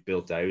systems that we've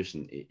built out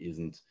and it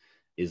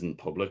isn't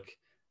public.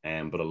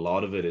 But a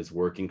lot of it is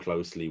working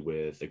closely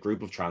with a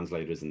group of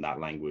translators in that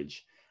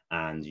language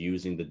and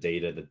using the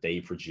data that they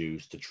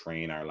produce to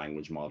train our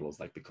language models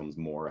that becomes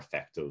more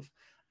effective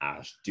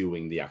at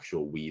doing the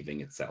actual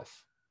weaving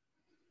itself.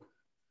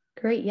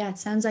 Great. Yeah, it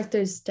sounds like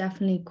there's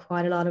definitely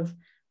quite a lot of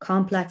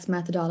complex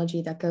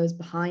methodology that goes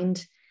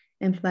behind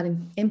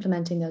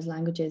implementing those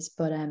languages,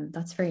 but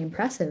that's very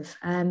impressive.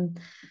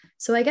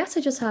 So I guess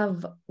I just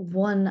have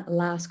one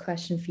last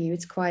question for you.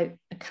 It's quite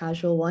a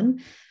casual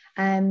one,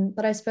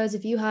 but I suppose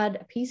if you had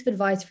a piece of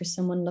advice for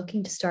someone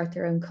looking to start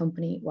their own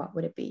company, what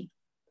would it be?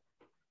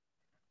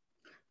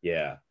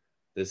 Yeah,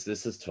 this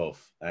is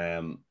tough.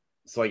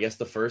 So I guess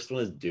the first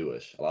one is do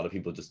it. A lot of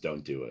people just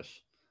don't do it.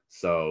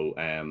 So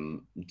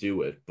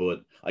do it.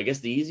 But I guess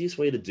the easiest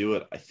way to do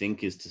it, I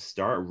think, is to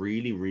start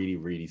really, really,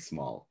 really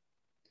small.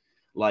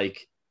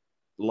 Like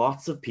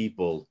lots of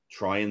people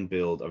try and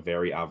build a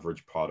very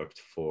average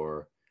product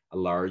for a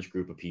large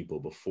group of people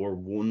before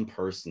one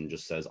person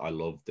just says, I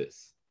love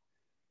this.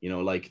 You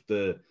know, like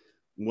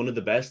one of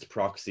the best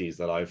proxies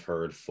that I've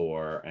heard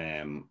for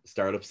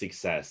startup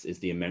success is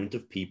the amount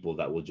of people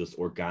that will just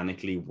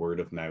organically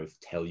word of mouth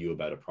tell you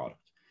about a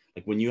product.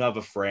 Like when you have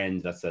a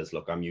friend that says,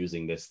 look, I'm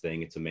using this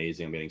thing, it's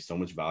amazing, I'm getting so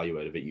much value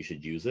out of it, you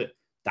should use it.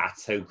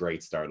 That's how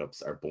great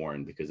startups are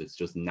born, because it's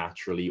just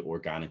naturally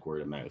organic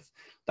word of mouth.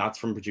 That's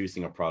from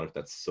producing a product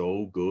that's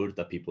so good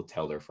that people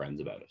tell their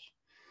friends about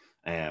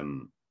it.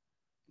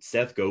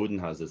 Seth Godin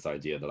has this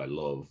idea that I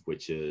love,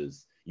 which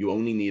is you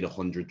only need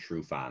 100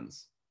 true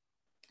fans.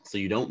 So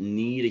you don't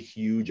need a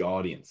huge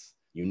audience.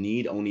 You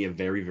need only a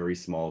very, very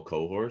small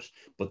cohort,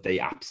 but they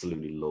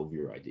absolutely love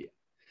your idea.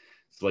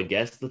 So I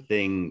guess the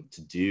thing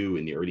to do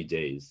in the early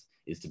days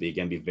is to be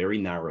very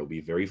narrow, be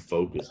very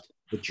focused,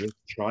 but just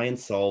try and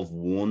solve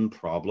one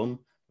problem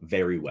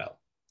very well.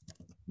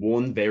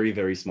 One very,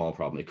 very small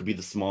problem. It could be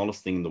the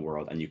smallest thing in the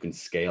world, and you can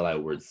scale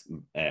outwards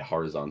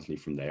horizontally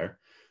from there.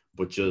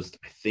 But just,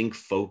 I think,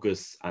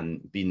 focus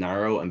and be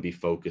narrow and be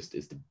focused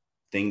is the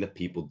thing that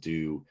people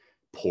do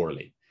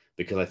poorly.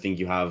 Because I think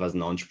you have, as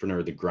an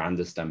entrepreneur, the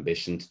grandest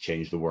ambition to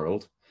change the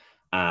world.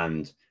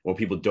 And what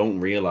people don't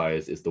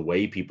realize is the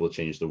way people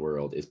change the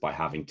world is by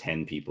having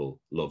 10 people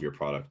love your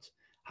product,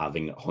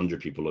 having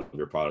 100 people love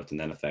your product, and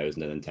then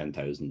 1,000, and then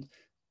 10,000.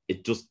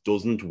 It just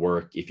doesn't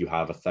work if you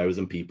have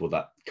 1,000 people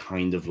that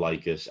kind of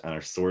like it and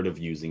are sort of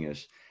using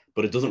it,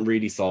 but it doesn't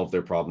really solve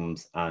their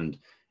problems. And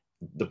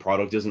the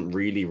product isn't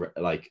really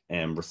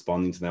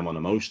responding to them on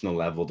an emotional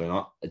level. They're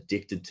not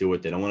addicted to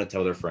it. They don't want to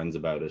tell their friends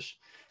about it.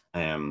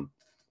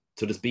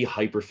 So just be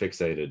hyper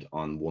fixated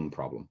on one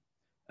problem,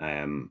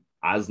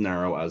 as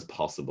narrow as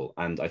possible.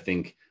 And I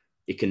think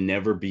it can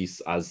never be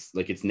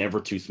it's never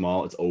too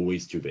small. It's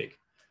always too big.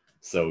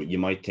 So you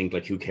might think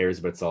like, who cares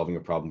about solving a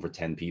problem for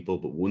 10 people?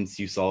 But once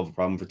you solve a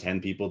problem for 10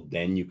 people,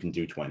 then you can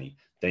do 20,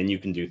 then you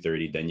can do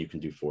 30, then you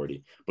can do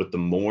 40. But the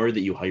more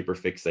that you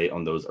hyperfixate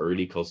on those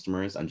early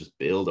customers and just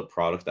build a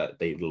product that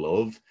they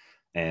love,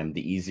 the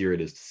easier it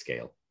is to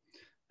scale.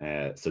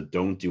 So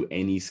don't do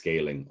any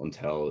scaling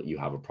until you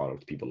have a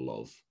product people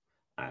love.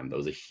 That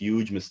was a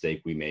huge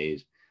mistake we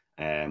made.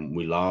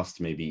 We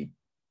lost maybe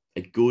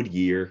a good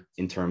year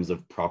in terms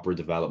of proper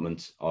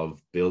development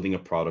of building a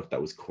product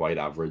that was quite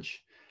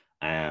average.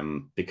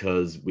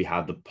 Because we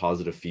had the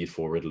positive feed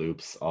forward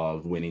loops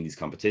of winning these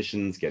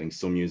competitions, getting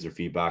some user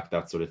feedback,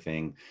 that sort of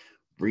thing.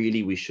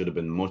 Really, we should have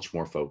been much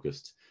more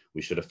focused.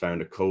 We should have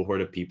found a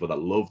cohort of people that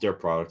loved their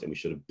product, and we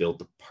should have built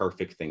the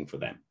perfect thing for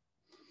them.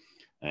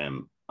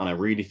 And I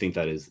really think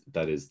that is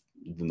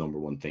the number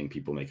one thing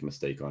people make a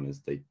mistake on,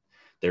 is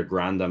their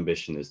grand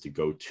ambition is to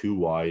go too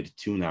wide,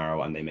 too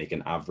narrow, and they make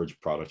an average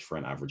product for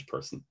an average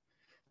person.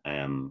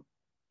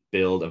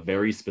 Build a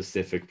very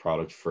specific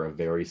product for a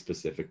very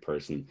specific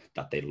person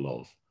that they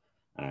love,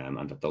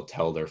 and that they'll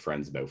tell their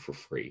friends about for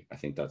free. I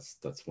think that's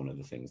one of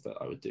the things that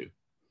I would do.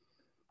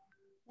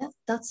 Yeah,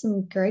 that's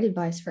some great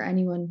advice for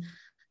anyone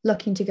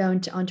looking to go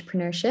into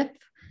entrepreneurship.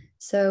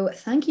 So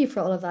thank you for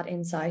all of that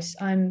insight.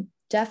 I'm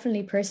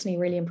definitely personally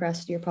really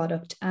impressed with your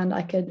product, and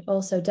I could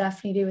also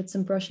definitely do with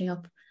some brushing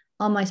up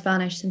on my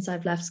Spanish since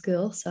I've left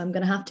school. So I'm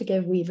going to have to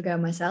give Weave a go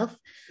myself.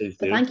 Please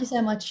But do. thank you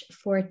so much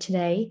for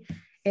today.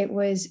 It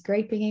was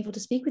great being able to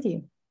speak with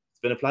you. It's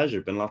been a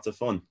pleasure. Been lots of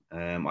fun.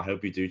 I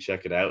hope you do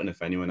check it out. And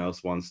if anyone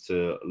else wants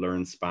to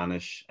learn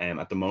Spanish,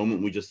 at the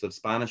moment we just have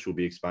Spanish. We'll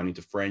be expanding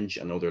to French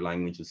and other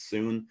languages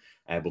soon.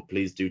 But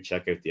please do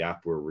check out the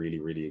app. We're really,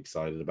 really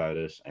excited about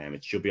it.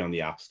 It should be on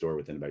the App Store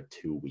within about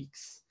 2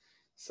 weeks.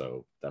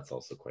 So that's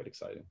also quite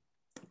exciting.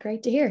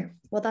 Great to hear.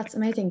 Well, that's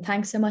amazing.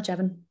 Thanks so much,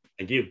 Evan.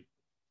 Thank you.